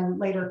and then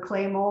later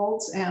clay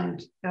molds.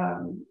 And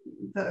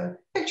the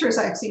pictures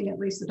I've seen, at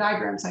least the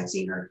diagrams I've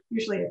seen, are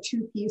usually a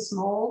two-piece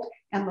mold.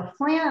 And the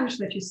flange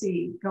that you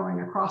see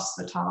going across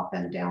the top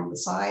and down the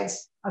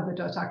sides of the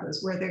dotako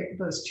is where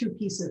those two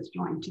pieces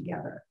join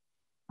together.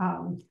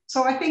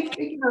 So I think,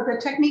 you know, the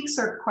techniques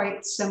are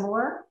quite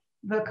similar.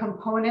 The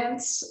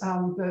components,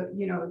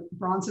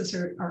 bronzes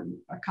are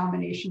a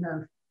combination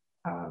of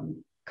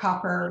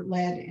copper,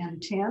 lead,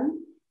 and tin.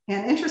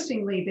 And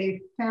interestingly,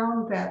 they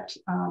found that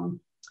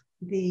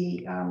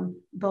the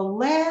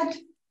lead,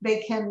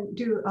 they can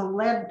do a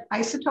lead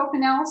isotope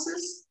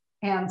analysis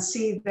and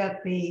see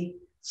that the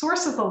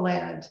source of the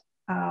lead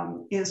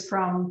is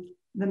from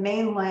the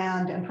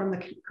mainland and from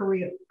the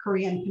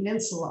Korean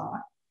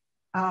peninsula.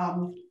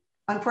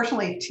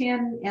 Unfortunately,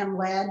 tin and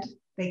lead,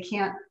 they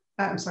can't,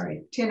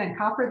 tin and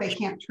copper, they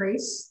can't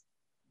trace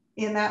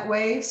in that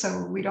way.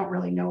 So we don't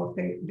really know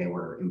if they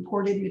were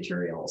imported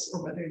materials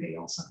or whether they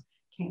also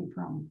came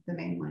from the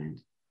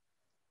mainland.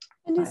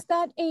 And is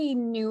that a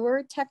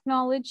newer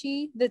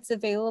technology that's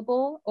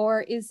available,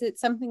 or is it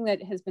something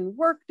that has been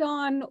worked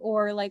on,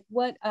 or like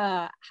what,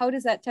 how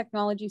does that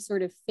technology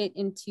sort of fit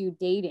into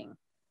dating?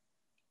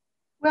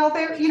 Well,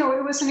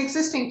 it was an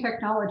existing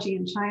technology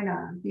in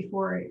China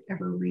before it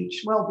ever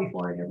reached,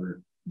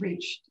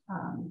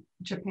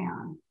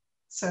 Japan.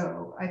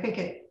 So I think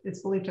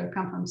it's believed to have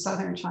come from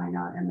southern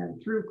China and then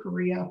through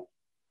Korea,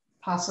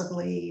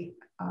 possibly.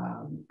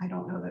 I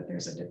don't know that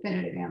there's a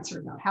definitive answer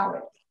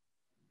about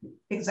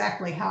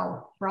exactly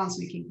how bronze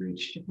making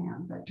reached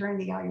Japan, but during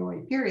the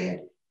Yayoi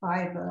period,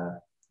 by the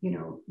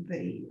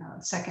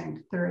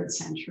second, third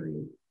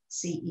century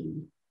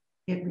CE,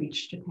 it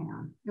reached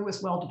Japan. It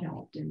was well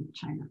developed in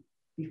China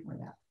before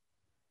that.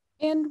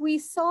 And we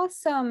saw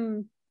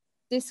some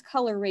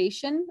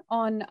discoloration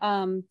on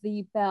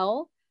the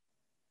bell.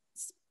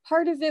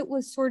 Part of it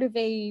was sort of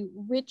a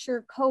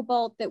richer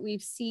cobalt that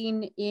we've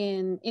seen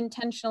in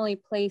intentionally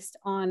placed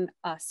on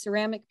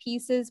ceramic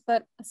pieces,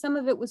 but some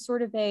of it was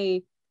sort of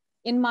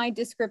in my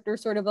descriptor,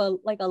 sort of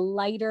like a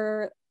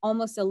lighter,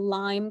 almost a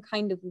lime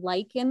kind of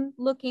lichen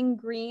looking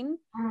green.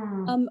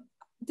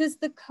 Does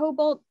the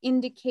cobalt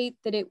indicate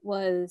that it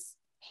was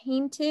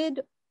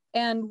painted,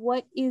 and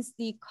what is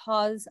the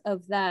cause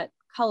of that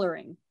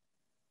coloring?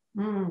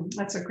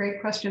 That's a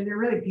great question. They're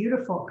really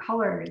beautiful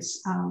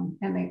colors, and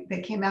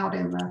they came out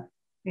in the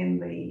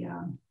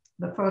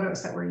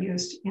photos that were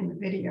used in the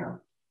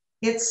video.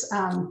 It's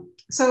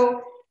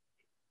so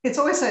it's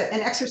always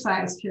an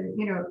exercise to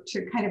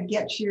kind of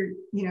get your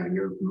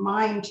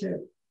mind to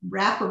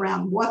wrap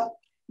around what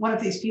one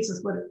of these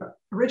pieces would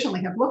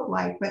originally have looked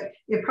like, but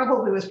it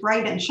probably was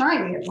bright and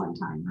shiny at one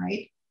time,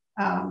 right?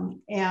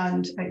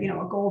 And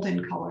a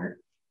golden color.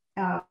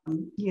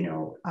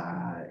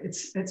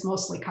 It's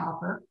mostly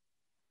copper.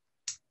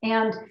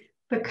 And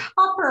the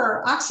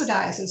copper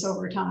oxidizes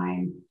over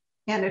time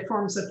and it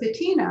forms a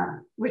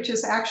patina, which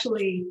is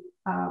actually,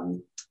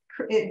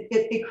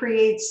 it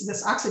creates,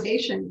 this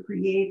oxidation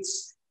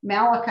creates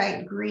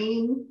malachite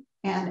green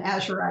and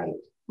azurite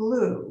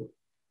blue,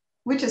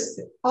 which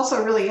is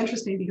also really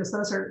interesting because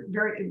those are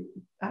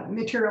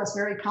materials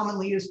very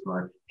commonly used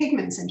for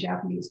pigments in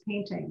Japanese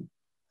painting.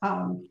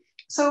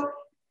 So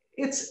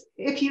it's,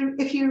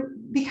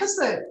 because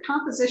the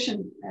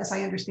composition, as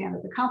I understand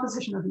it, the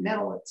composition of the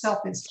metal itself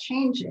is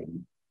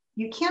changing,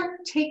 you can't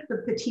take the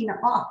patina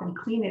off and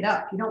clean it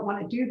up. You don't want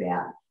to do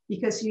that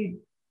because you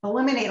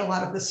eliminate a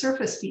lot of the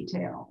surface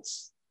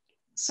details.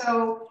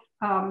 So,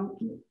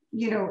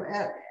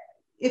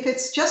 if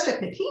it's just a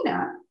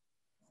patina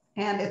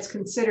and it's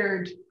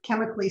considered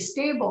chemically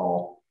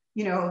stable,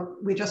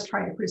 we just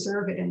try to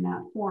preserve it in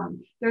that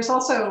form. There's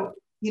also,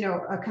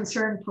 a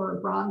concern for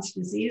bronze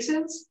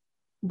diseases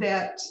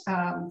that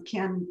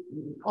can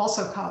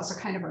also cause a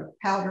kind of a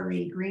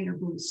powdery green or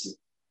blue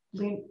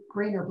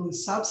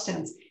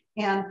substance.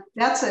 And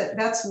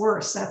that's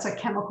worse. That's a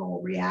chemical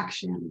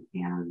reaction.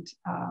 And,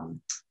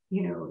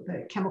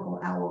 the chemical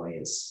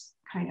alloys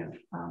kind of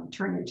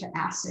turn into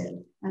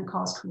acid and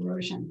cause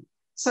corrosion.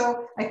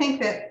 So I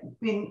think that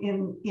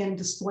in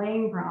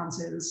displaying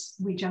bronzes,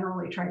 we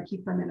generally try to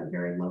keep them in a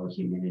very low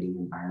humidity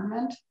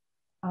environment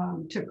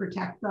to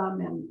protect them.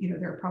 And,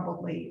 there are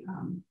probably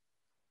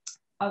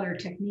other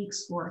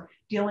techniques for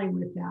dealing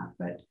with that,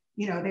 but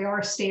they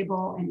are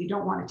stable and you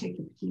don't want to take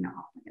the patina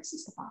off, I guess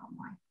is the bottom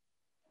line,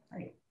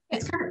 right?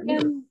 It's kind of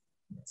beautiful in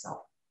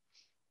itself.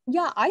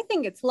 Yeah, I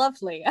think it's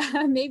lovely.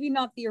 Maybe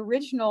not the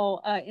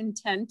original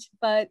intent,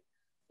 but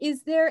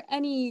is there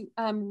any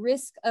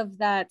risk of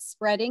that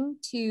spreading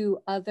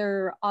to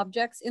other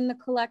objects in the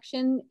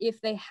collection if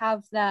they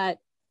have that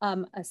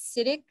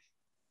acidic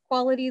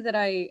quality that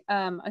I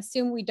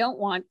assume we don't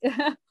want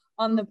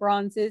on the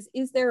bronzes?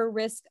 Is there a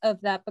risk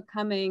of that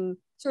becoming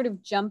sort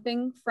of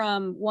jumping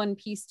from one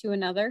piece to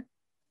another?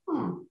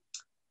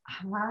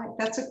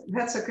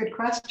 That's a good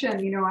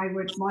question. I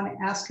would want to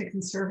ask a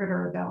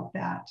conservator about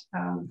that.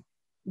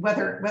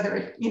 Whether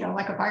it,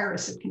 like a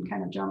virus, it can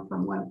kind of jump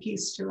from one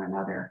piece to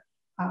another.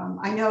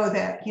 I know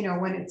that,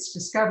 when it's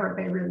discovered,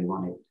 they really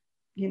want to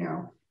you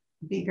know,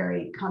 be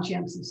very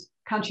conscientious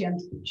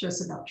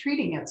about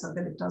treating it so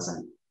that it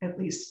doesn't at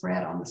least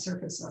spread on the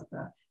surface of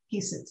the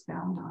piece it's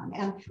bound on.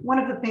 And one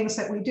of the things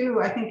that we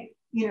do, I think,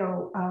 you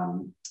know,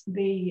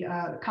 the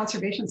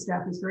conservation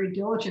staff is very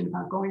diligent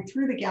about going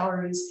through the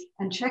galleries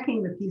and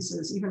checking the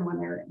pieces, even when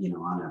they're, you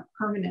know, on a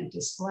permanent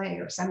display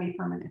or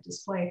semi-permanent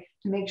display,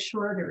 to make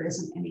sure there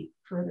isn't any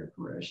further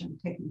corrosion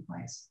taking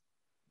place.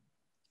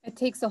 It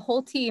takes a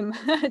whole team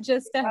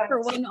just for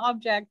one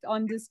object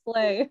on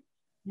display.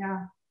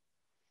 Yeah.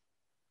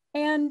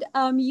 And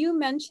you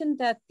mentioned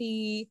that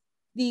the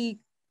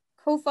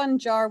Kofun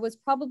jar was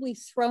probably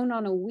thrown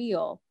on a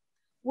wheel.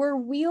 Were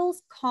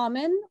wheels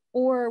common,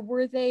 or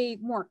were they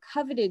more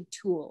coveted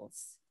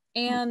tools?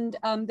 And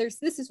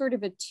this is sort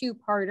of a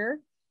two-parter.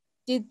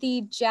 Did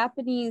the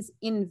Japanese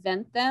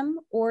invent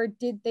them, or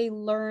did they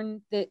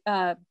learn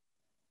the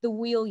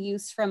wheel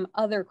use from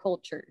other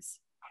cultures?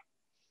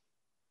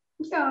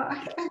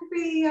 Yeah,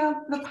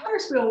 the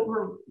potter's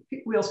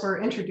wheels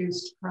were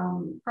introduced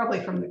probably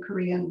from the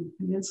Korean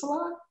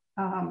peninsula.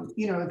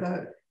 You know,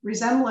 the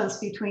resemblance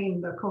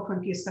between the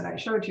Kofun piece that I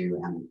showed you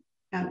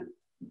and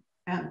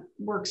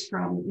works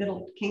from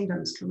Middle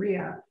Kingdom's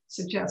Korea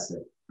suggests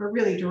a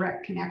really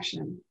direct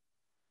connection.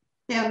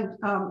 And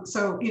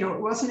so, you know,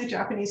 it wasn't a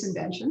Japanese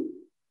invention.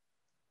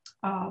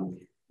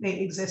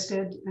 They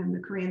existed in the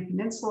Korean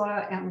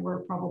peninsula and were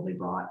probably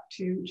brought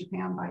to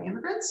Japan by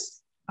immigrants.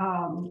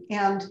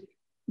 And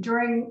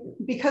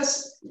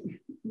because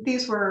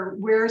these were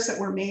wares that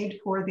were made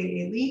for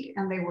the elite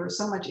and they were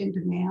so much in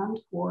demand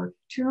for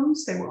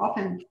tombs, they were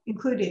often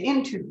included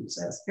in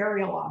tombs as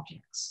burial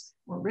objects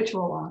or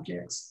ritual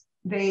objects.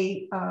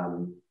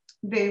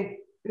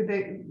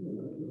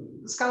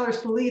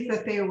 Scholars believe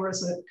that there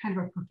was a kind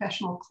of a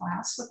professional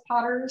class of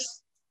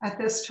potters at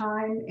this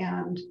time,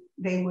 and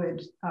they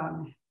would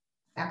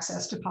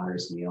access to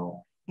potter's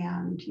wheel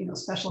and, you know,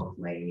 special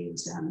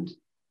clays and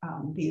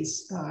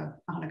these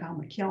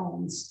Anagama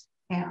kilns,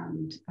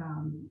 and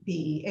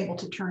be able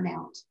to turn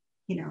out,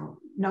 you know,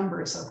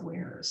 numbers of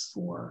wares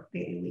for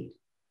the elite.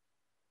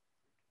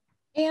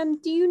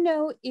 And do you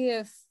know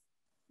if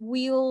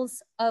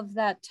wheels of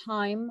that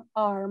time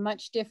are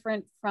much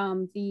different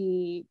from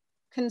the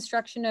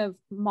construction of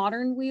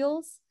modern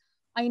wheels?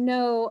 I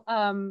know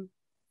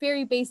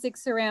very basic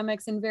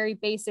ceramics and very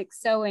basic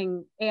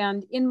sewing,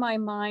 and in my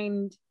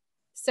mind,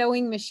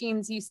 sewing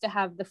machines used to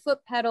have the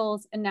foot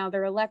pedals and now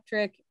they're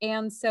electric.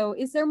 And so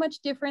is there much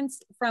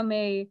difference from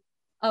a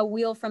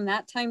wheel from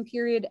that time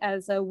period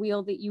as a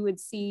wheel that you would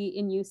see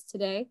in use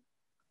today?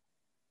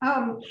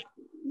 Yeah,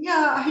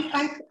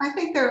 I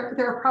think there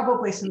are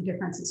probably some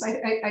differences.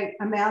 I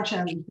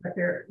imagine that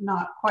they're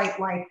not quite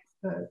like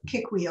the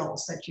kick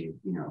wheels that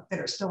that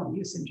are still in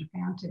use in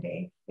Japan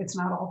today. It's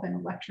not all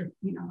been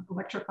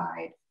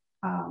electrified,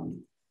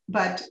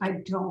 but I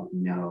don't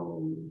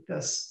know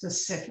the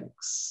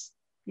specifics.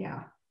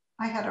 Yeah,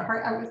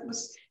 I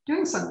was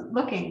doing some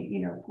looking,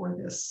 you know,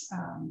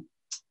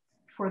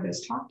 for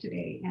this talk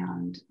today,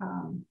 and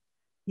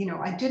you know,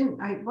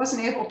 I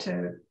wasn't able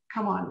to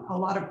come on a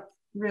lot of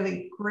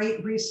really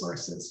great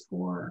resources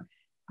for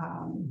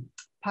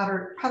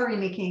pottery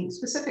making,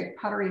 specific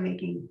pottery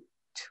making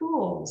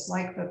tools,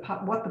 like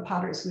what the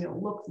potter's wheel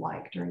looked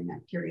like during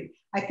that period.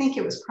 I think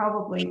it was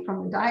probably,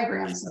 from the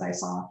diagrams that I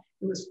saw,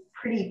 it was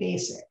pretty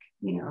basic,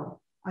 you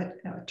know, a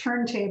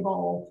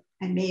turntable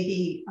and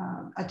maybe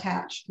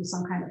attached to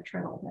some kind of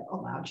treadle that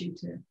allowed you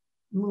to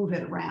move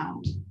it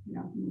around, you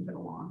know, move it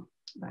along.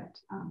 But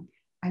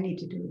I need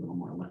to do a little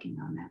more looking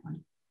on that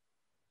one.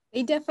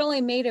 They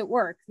definitely made it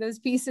work. Those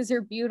pieces are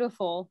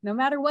beautiful, no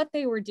matter what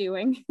they were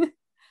doing.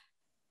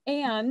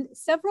 And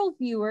several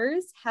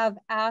viewers have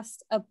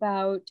asked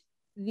about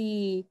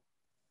the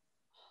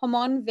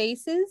Hamon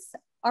vases.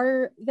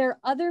 Are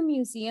there other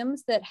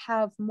museums that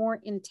have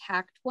more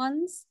intact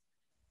ones?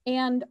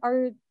 And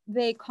are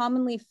they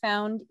commonly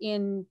found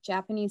in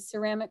Japanese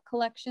ceramic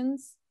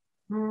collections?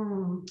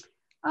 Commonly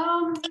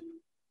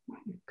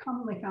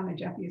found in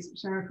Japanese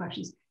ceramic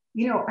collections.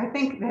 You know, I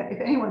think that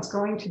if anyone's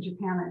going to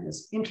Japan and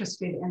is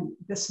interested in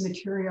this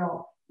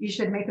material, you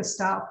should make a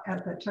stop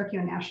at the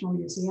Tokyo National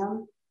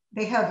Museum.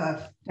 They have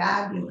a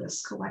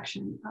fabulous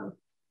collection of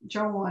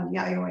Jomon,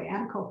 Yayoi,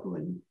 and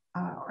Kofun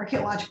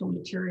archaeological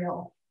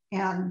material.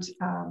 And,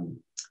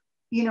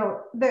 you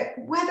know,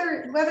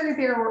 whether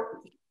there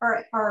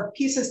are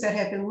pieces that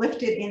have been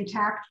lifted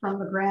intact from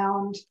the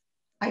ground,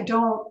 I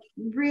don't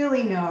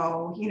really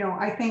know. You know,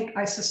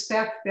 I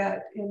suspect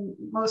that in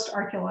most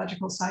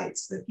archaeological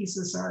sites, the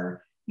pieces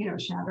are, you know,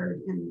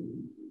 shattered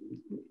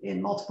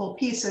in multiple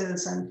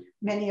pieces, and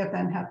many of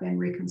them have been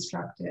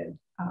reconstructed.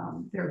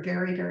 They're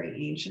very,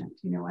 very ancient,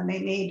 you know, and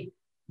they made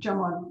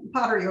Jomon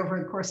pottery over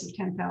the course of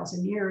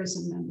 10,000 years.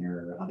 And then there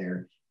are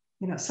other,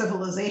 you know,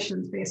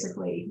 civilizations,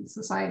 basically,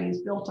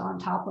 societies built on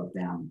top of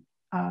them.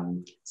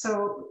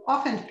 So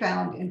often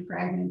found in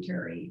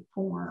fragmentary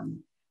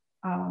form.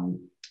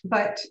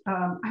 But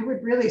I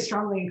would really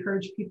strongly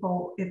encourage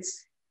people,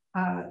 it's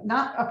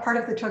not a part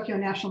of the Tokyo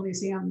National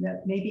Museum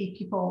that maybe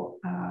people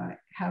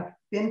have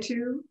been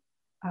to.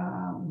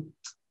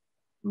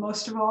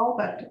 most of all,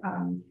 but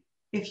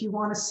if you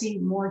want to see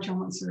more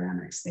Jomon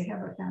ceramics, they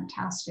have a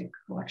fantastic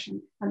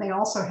collection. And they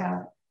also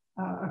have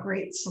a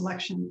great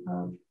selection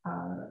of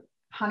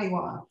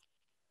haniwa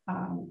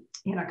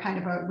in a kind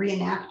of a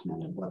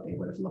reenactment of what they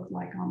would have looked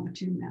like on the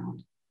tomb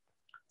mound.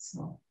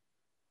 So.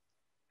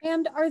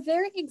 And are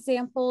there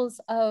examples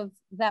of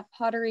that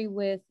pottery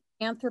with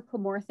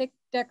anthropomorphic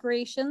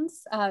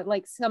decorations,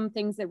 like some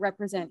things that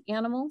represent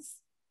animals?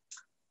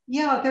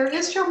 Yeah, there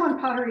is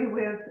Jomon pottery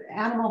with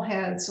animal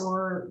heads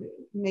or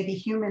maybe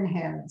human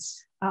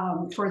heads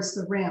towards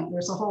the rim.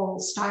 There's a whole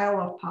style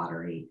of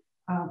pottery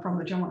from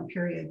the Jomon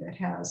period that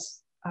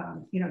has,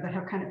 that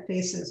have kind of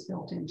faces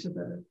built into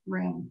the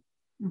rim.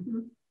 Mm-hmm.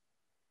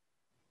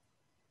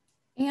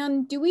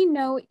 And do we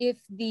know if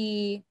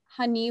the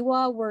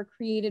haniwa were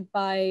created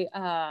by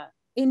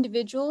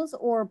individuals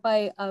or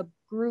by a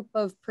group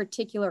of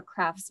particular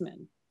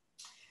craftsmen?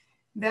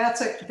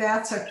 That's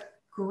a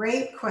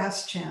great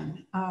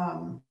question.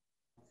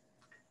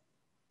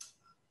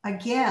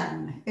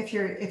 Again, if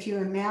you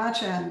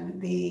imagine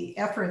the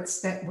efforts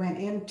that went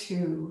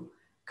into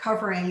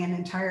covering an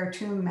entire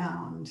tomb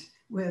mound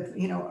with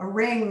a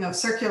ring of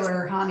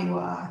circular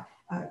haniwa,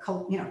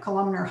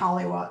 columnar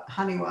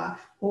haniwa,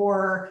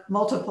 or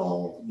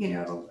multiple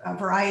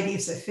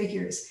varieties of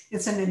figures,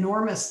 it's an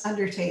enormous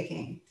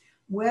undertaking.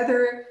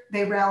 Whether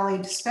they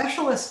rallied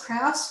specialist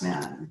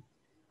craftsmen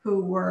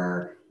who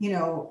were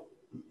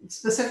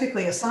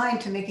specifically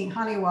assigned to making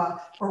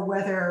haniwa, or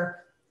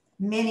whether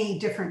many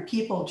different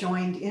people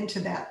joined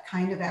into that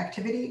kind of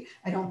activity,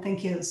 I don't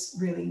think is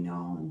really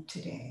known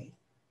today.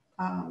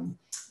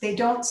 They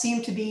don't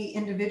seem to be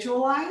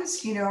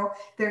individualized.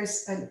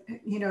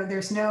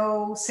 There's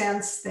no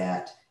sense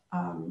that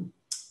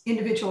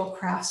individual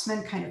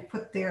craftsmen kind of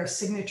put their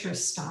signature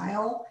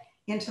style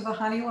into the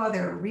haniwa.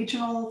 There are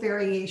regional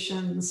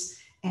variations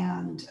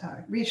and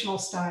regional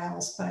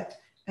styles, but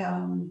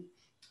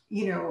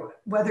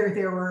whether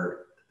there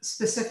were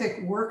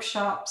specific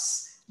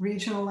workshops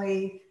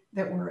regionally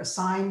that were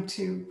assigned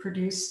to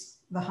produce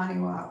the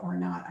haniwa or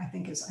not, I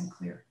think is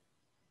unclear.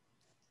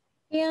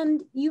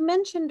 And you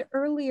mentioned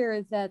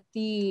earlier that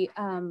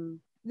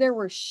there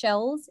were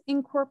shells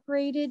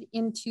incorporated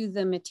into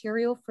the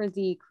material for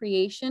the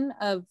creation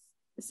of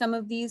some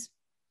of these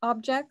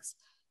objects.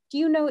 Do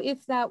you know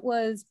if that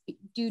was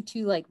due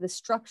to like the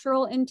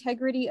structural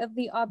integrity of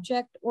the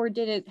object, or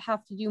did it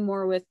have to do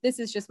more with, this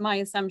is just my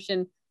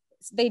assumption,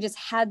 they just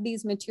had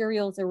these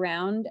materials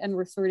around and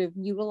were sort of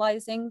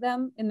utilizing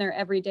them in their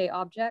everyday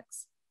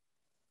objects?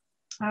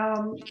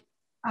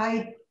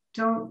 I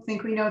don't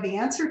think we know the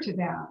answer to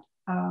that.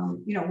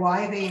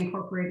 Why they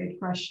incorporated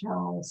fresh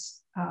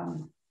shells. I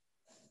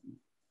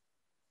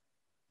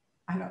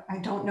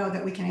don't know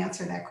that we can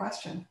answer that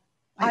question.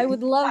 I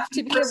would love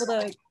to be able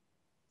to.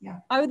 Yeah.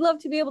 I would love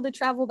to be able to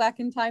travel back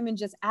in time and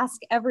just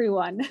ask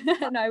everyone.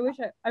 And I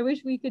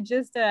wish we could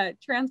just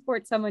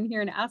transport someone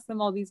here and ask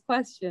them all these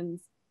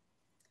questions.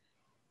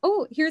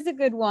 Oh, here's a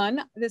good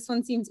one. This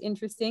one seems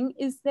interesting.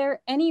 Is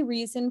there any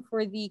reason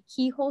for the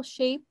keyhole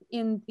shape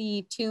in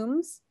the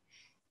tombs?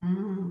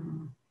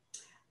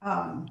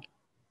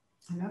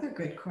 Another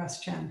good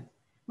question.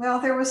 Well,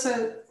 there was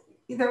a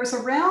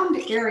round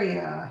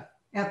area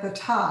at the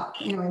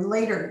top, in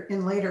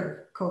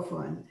later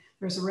Kofun.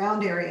 There's a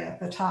round area at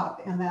the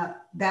top, and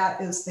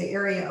that is the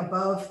area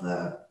above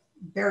the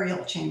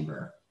burial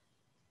chamber.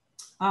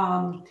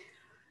 And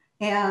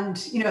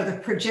the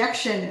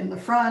projection in the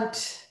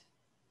front,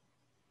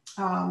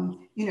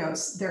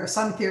 there are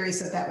some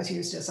theories that was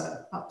used as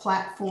a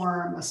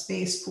platform, a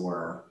space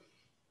for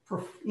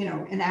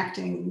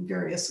enacting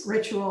various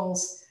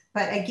rituals.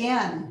 But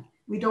again,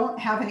 we don't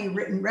have any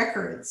written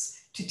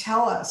records to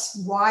tell us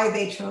why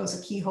they chose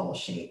a keyhole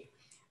shape.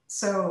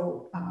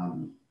 So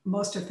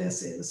most of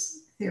this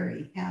is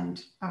theory,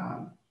 and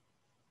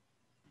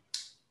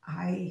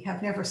I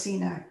have never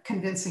seen a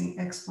convincing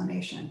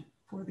explanation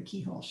for the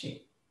keyhole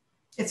shape.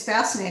 It's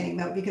fascinating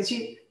though, because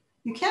you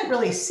can't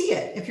really see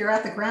it if you're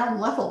at the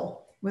ground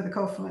level with a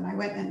kofun. I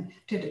went and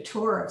did a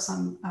tour of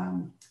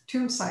some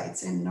tomb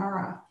sites in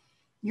Nara.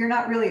 You're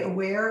not really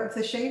aware of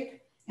the shape.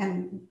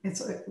 And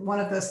it's one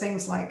of those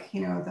things like,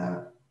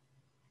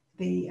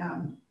 the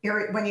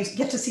area, when you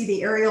get to see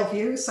the aerial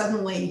view,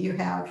 suddenly you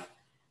have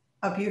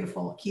a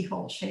beautiful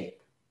keyhole shape.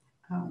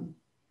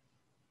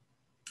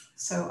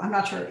 So I'm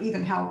not sure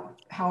even how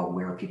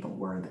aware people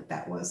were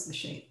that was the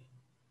shape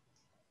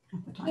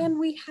at the time. And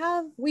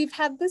we've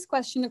had this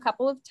question a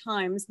couple of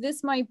times.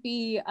 This might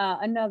be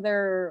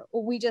another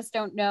we just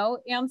don't know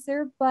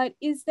answer, but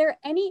is there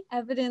any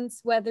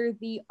evidence whether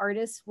the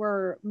artists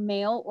were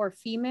male or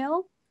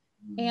female?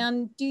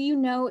 And do you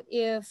know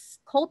if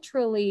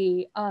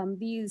culturally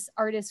these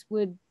artists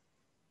would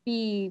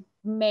be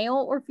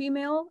male or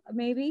female,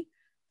 maybe?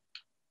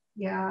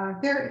 Yeah,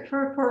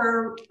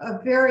 for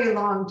a very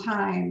long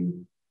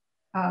time,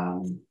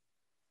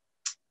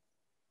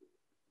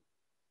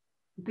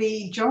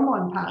 the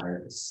Jomon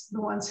potters, the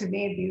ones who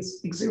made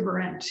these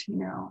exuberant,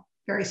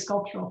 very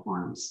sculptural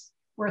forms,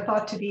 were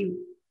thought to be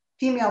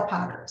female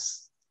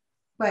potters.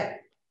 But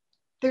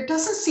there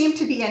doesn't seem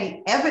to be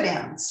any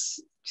evidence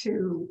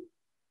to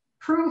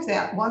prove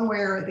that one way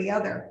or the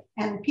other.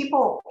 And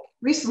people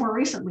more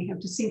recently have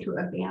just seemed to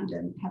have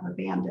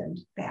abandoned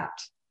that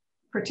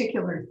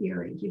particular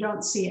theory. You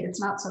don't see it,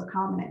 it's not so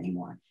common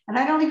anymore. And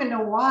I don't even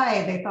know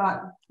why they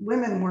thought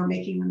women were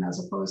making them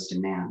as opposed to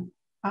men.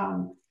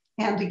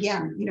 And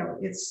again, you know,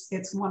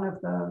 it's one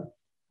of the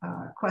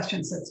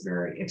questions that's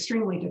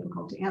extremely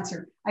difficult to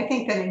answer. I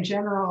think that in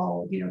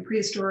general, you know,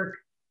 prehistoric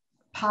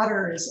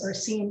potters are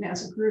seen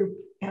as a group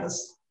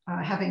as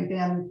having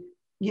been,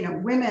 you know,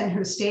 women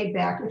who stayed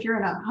back. If you're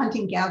in a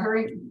hunting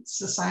gathering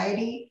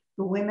society,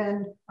 the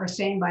women are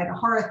staying by the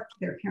hearth,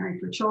 they're caring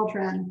for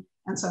children.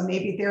 And so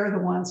maybe they're the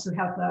ones who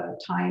have the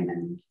time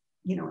and,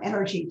 you know,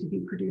 energy to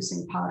be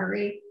producing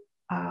pottery.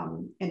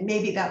 And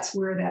maybe that's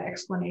where that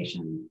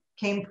explanation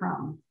came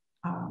from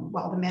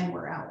while the men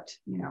were out,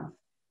 you know,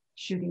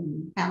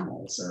 shooting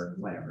animals or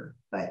whatever.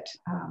 But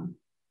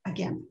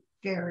again,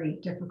 very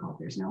difficult.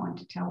 There's no one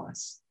to tell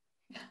us.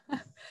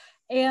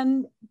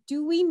 And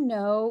do we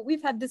know,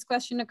 we've had this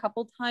question a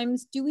couple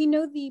times, do we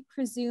know the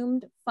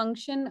presumed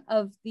function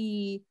of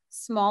the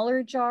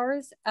smaller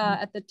jars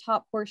at the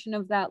top portion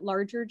of that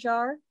larger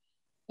jar?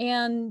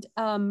 And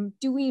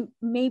do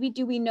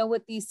we know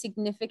what the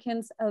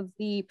significance of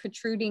the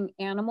protruding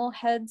animal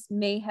heads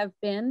may have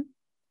been?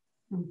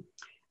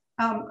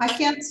 I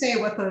can't say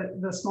what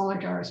the smaller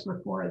jars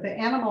were for. The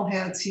animal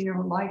heads, you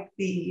know, like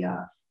the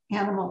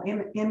animal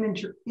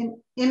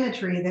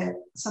imagery that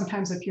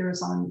sometimes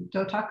appears on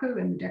dotaku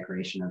and the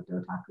decoration of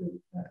dotaku,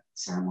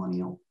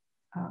 ceremonial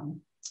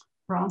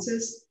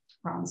bronze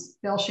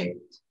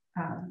bell-shaped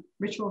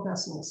ritual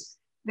vessels.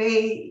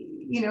 They,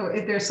 you know,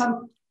 if there's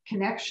some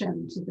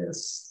connection to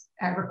this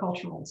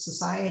agricultural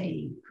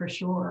society for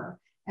sure,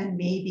 and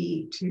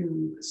maybe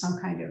to some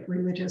kind of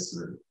religious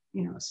or,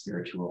 you know,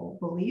 spiritual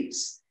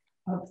beliefs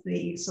of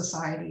the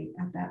society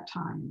at that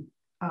time.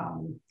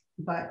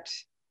 But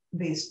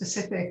the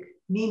specific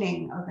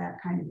meaning of that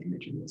kind of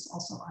imagery is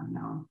also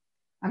unknown.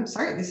 I'm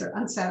sorry, these are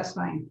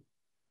unsatisfying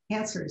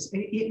answers.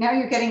 Now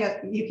you're getting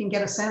you can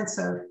get a sense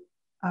of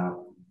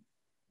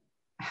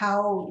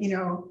how, you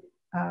know,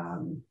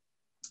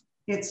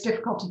 it's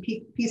difficult to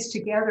piece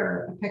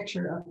together a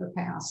picture of the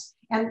past.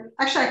 And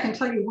actually, I can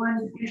tell you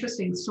one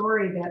interesting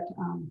story that,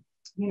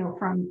 you know,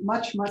 from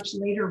much, much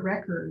later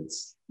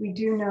records, we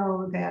do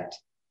know that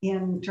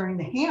during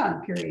the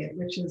Heian period,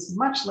 which is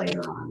much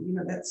later on, you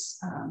know, that's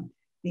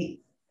the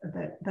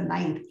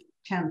 9th,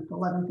 10th,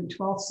 11th, and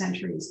 12th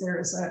centuries, there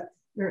is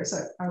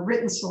a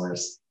written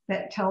source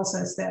that tells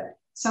us that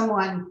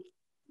someone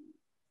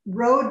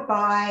rode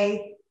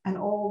by an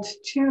old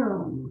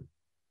tomb,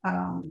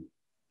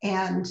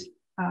 and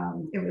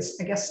it was,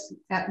 I guess,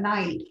 at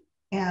night,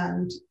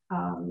 and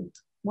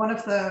one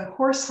of the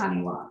horse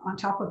haniwa on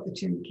top of the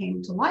tomb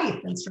came to life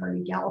and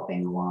started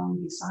galloping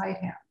along beside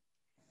him.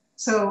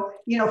 So,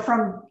 you know,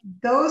 from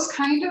those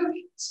kind of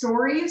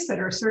stories that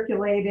are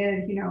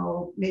circulated, you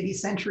know, maybe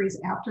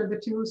centuries after the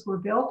tombs were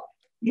built,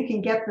 you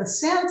can get the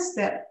sense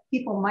that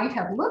people might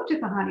have looked at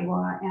the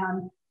haniwa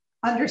and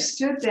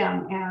understood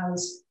them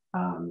as,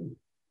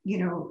 you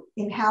know,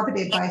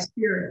 inhabited by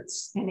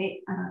spirits and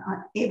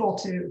able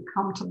to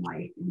come to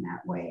life in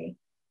that way,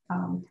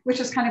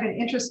 which is kind of an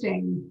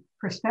interesting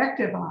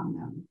perspective on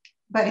them.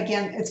 But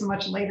again, it's a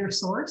much later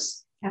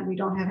source, and we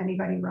don't have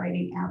anybody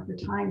writing at the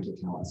time to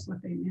tell us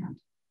what they meant.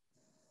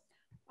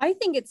 I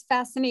think it's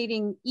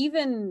fascinating,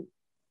 even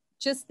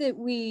just that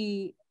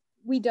we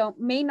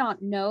may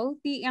not know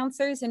the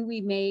answers, and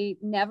we may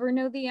never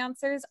know the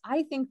answers.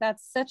 I think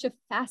that's such a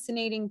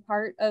fascinating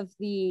part of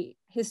the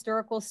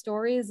historical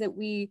story, is that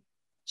we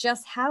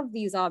just have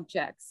these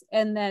objects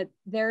and that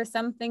there are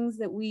some things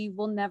that we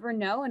will never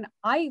know. And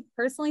I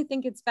personally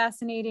think it's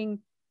fascinating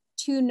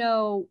to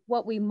know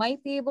what we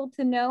might be able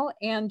to know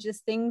and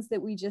just things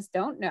that we just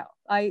don't know.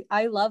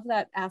 I love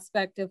that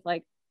aspect of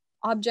like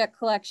object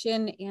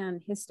collection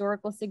and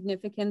historical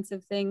significance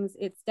of things.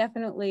 It's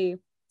definitely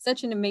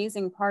such an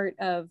amazing part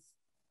of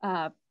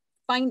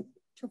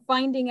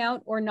finding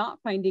out or not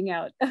finding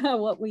out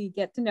what we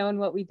get to know and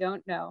what we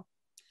don't know.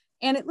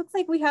 And it looks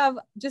like we have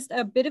just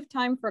a bit of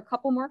time for a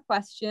couple more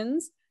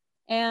questions.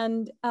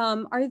 And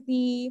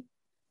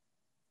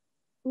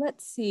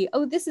let's see.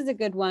 Oh, this is a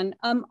good one.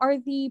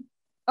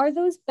 Are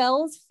those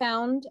bells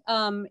found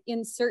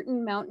in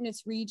certain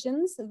mountainous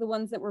regions, the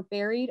ones that were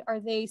buried? Are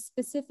they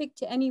specific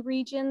to any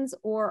regions,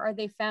 or are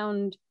they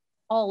found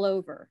all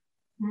over?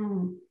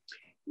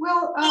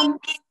 Well,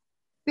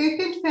 they've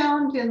been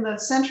found in the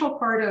central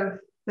part of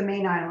the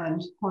main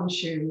island,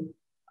 Honshu,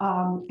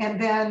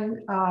 and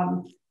then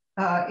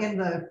in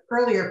the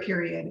earlier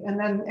period, and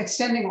then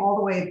extending all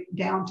the way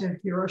down to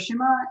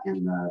Hiroshima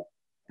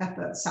at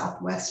the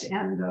southwest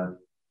end of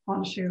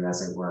Honshu,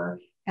 as it were,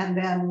 and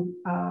then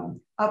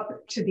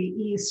up to the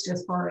east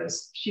as far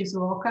as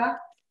Shizuoka.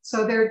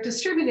 So they're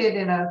distributed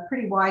in a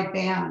pretty wide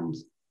band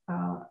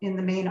in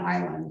the main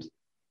island.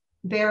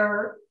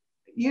 They're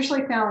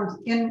usually found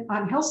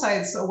on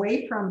hillsides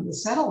away from the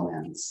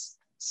settlements.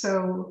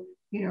 So,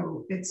 you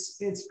know,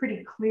 it's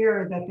pretty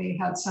clear that they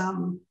had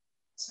some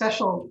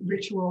special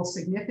ritual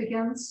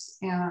significance.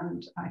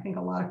 And I think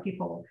a lot of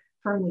people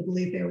firmly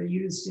believe they were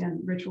used in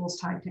rituals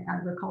tied to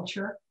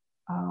agriculture.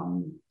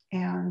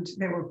 And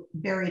they were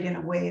buried in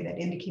a way that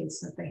indicates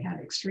that they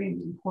had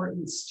extreme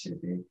importance to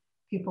the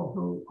people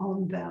who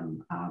owned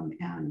them,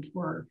 and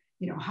were,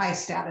 high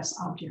status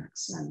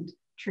objects and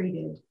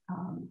treated,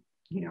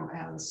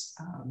 as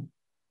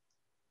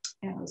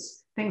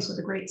things with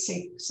a great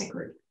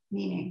sacred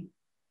meaning.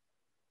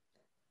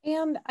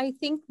 And I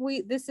think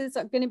this is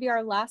going to be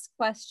our last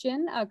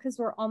question, because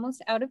we're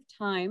almost out of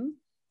time.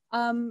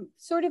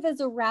 Sort of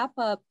as a wrap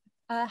up,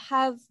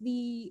 have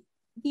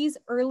these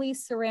early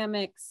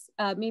ceramics,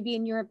 maybe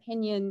in your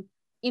opinion,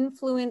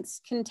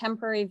 influenced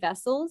contemporary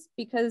vessels,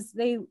 because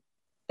they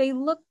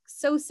look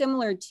so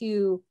similar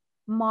to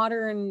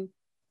modern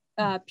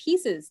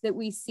pieces that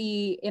we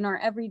see in our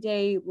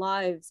everyday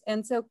lives.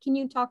 And so can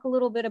you talk a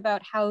little bit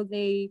about how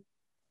it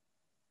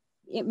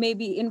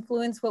maybe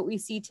influence what we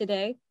see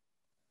today?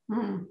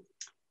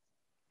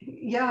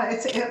 Yeah,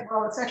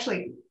 it's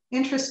actually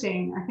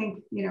interesting. I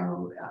think,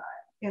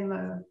 in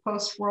the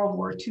post-World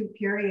War II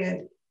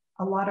period,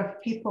 a lot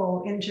of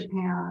people in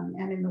Japan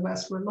and in the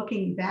West were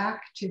looking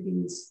back to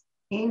these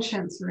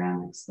ancient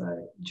ceramics,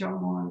 the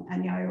Jomon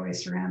and Yayoi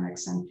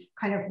ceramics, and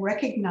kind of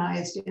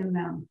recognized in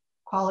them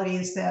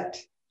qualities that,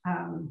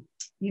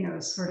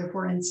 sort of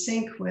were in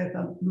sync with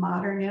a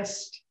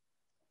modernist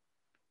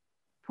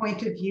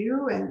point of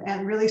view,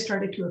 and really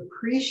started to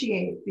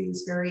appreciate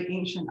these very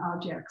ancient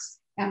objects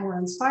and were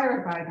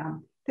inspired by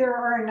them. There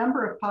are a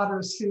number of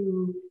potters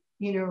who,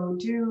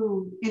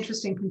 do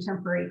interesting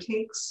contemporary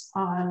takes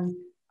on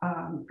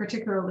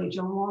particularly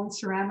Jomon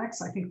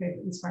ceramics. I think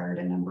they've inspired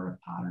a number of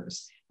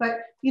potters. But,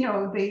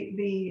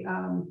 the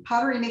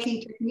pottery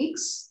making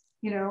techniques,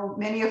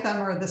 many of them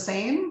are the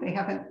same. They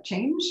haven't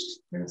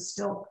changed. There's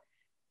still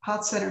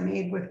pots that are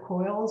made with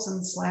coils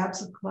and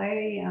slabs of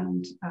clay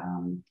and,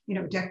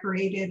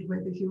 decorated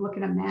with, if you look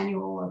at a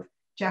manual of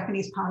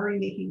Japanese pottery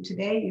making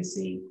today, you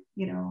see,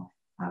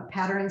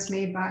 patterns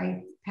made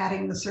by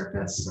patting the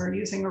surface or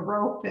using a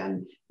rope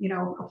and,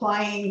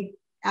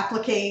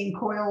 appliquing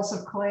coils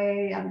of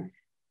clay and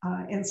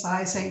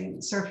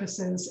incising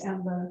surfaces,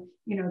 and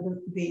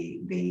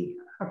the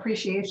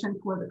appreciation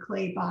for the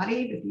clay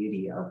body, the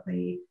beauty of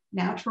the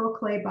natural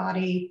clay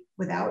body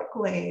without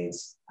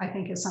glaze, I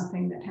think is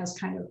something that has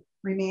kind of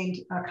remained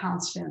a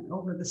constant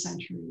over the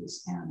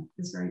centuries and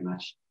has very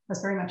much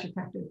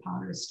affected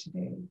potters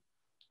today.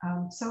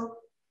 So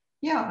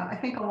yeah, I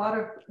think a lot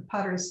of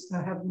potters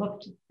have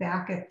looked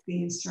back at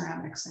these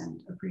ceramics and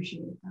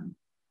appreciated them.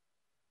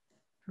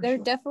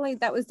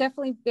 That was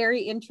definitely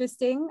very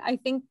interesting. I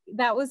think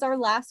that was our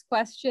last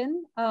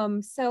question.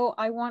 So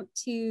I want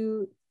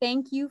to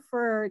thank you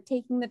for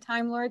taking the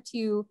time, Laura,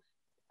 to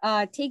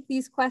take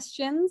these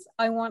questions.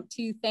 I want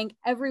to thank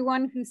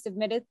everyone who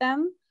submitted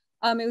them.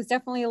 It was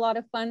definitely a lot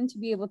of fun to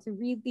be able to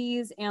read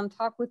these and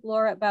talk with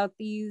Laura about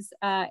these.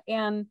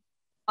 And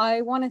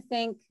I want to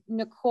thank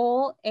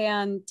Nicole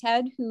and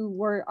Ted, who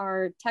were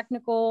our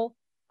technical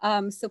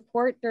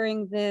support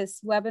during this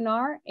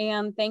webinar.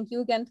 And thank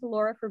you again to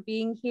Laura for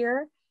being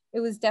here. It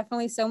was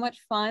definitely so much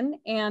fun,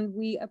 and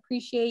we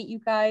appreciate you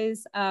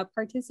guys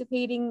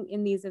participating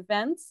in these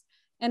events.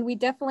 And we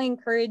definitely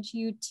encourage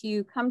you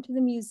to come to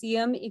the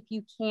museum if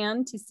you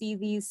can, to see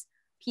these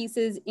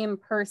pieces in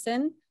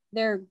person.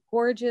 They're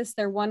gorgeous,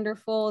 they're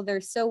wonderful, they're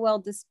so well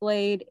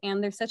displayed,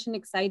 and they're such an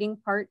exciting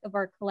part of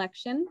our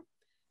collection.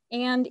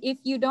 And if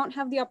you don't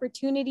have the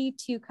opportunity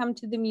to come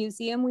to the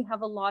museum, we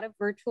have a lot of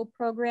virtual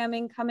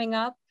programming coming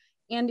up.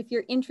 And if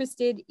you're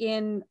interested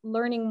in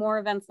learning more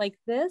events like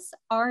this,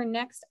 our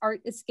next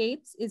Art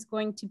Escapes is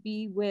going to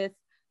be with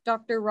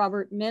Dr.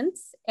 Robert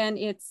Mintz, and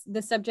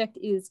the subject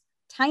is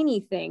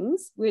tiny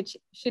things, which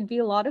should be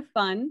a lot of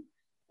fun.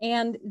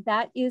 And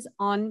that is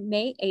on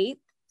May 8th.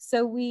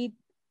 So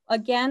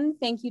again,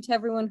 thank you to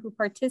everyone who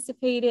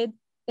participated.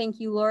 Thank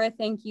you, Laura.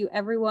 Thank you,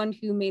 everyone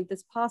who made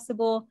this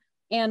possible.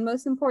 And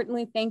most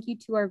importantly, thank you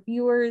to our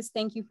viewers.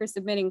 Thank you for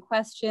submitting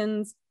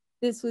questions.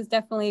 This was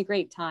definitely a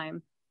great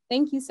time.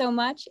 Thank you so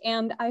much.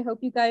 And I hope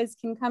you guys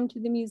can come to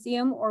the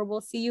museum, or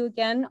we'll see you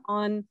again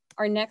on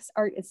our next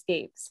Art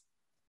Escapes.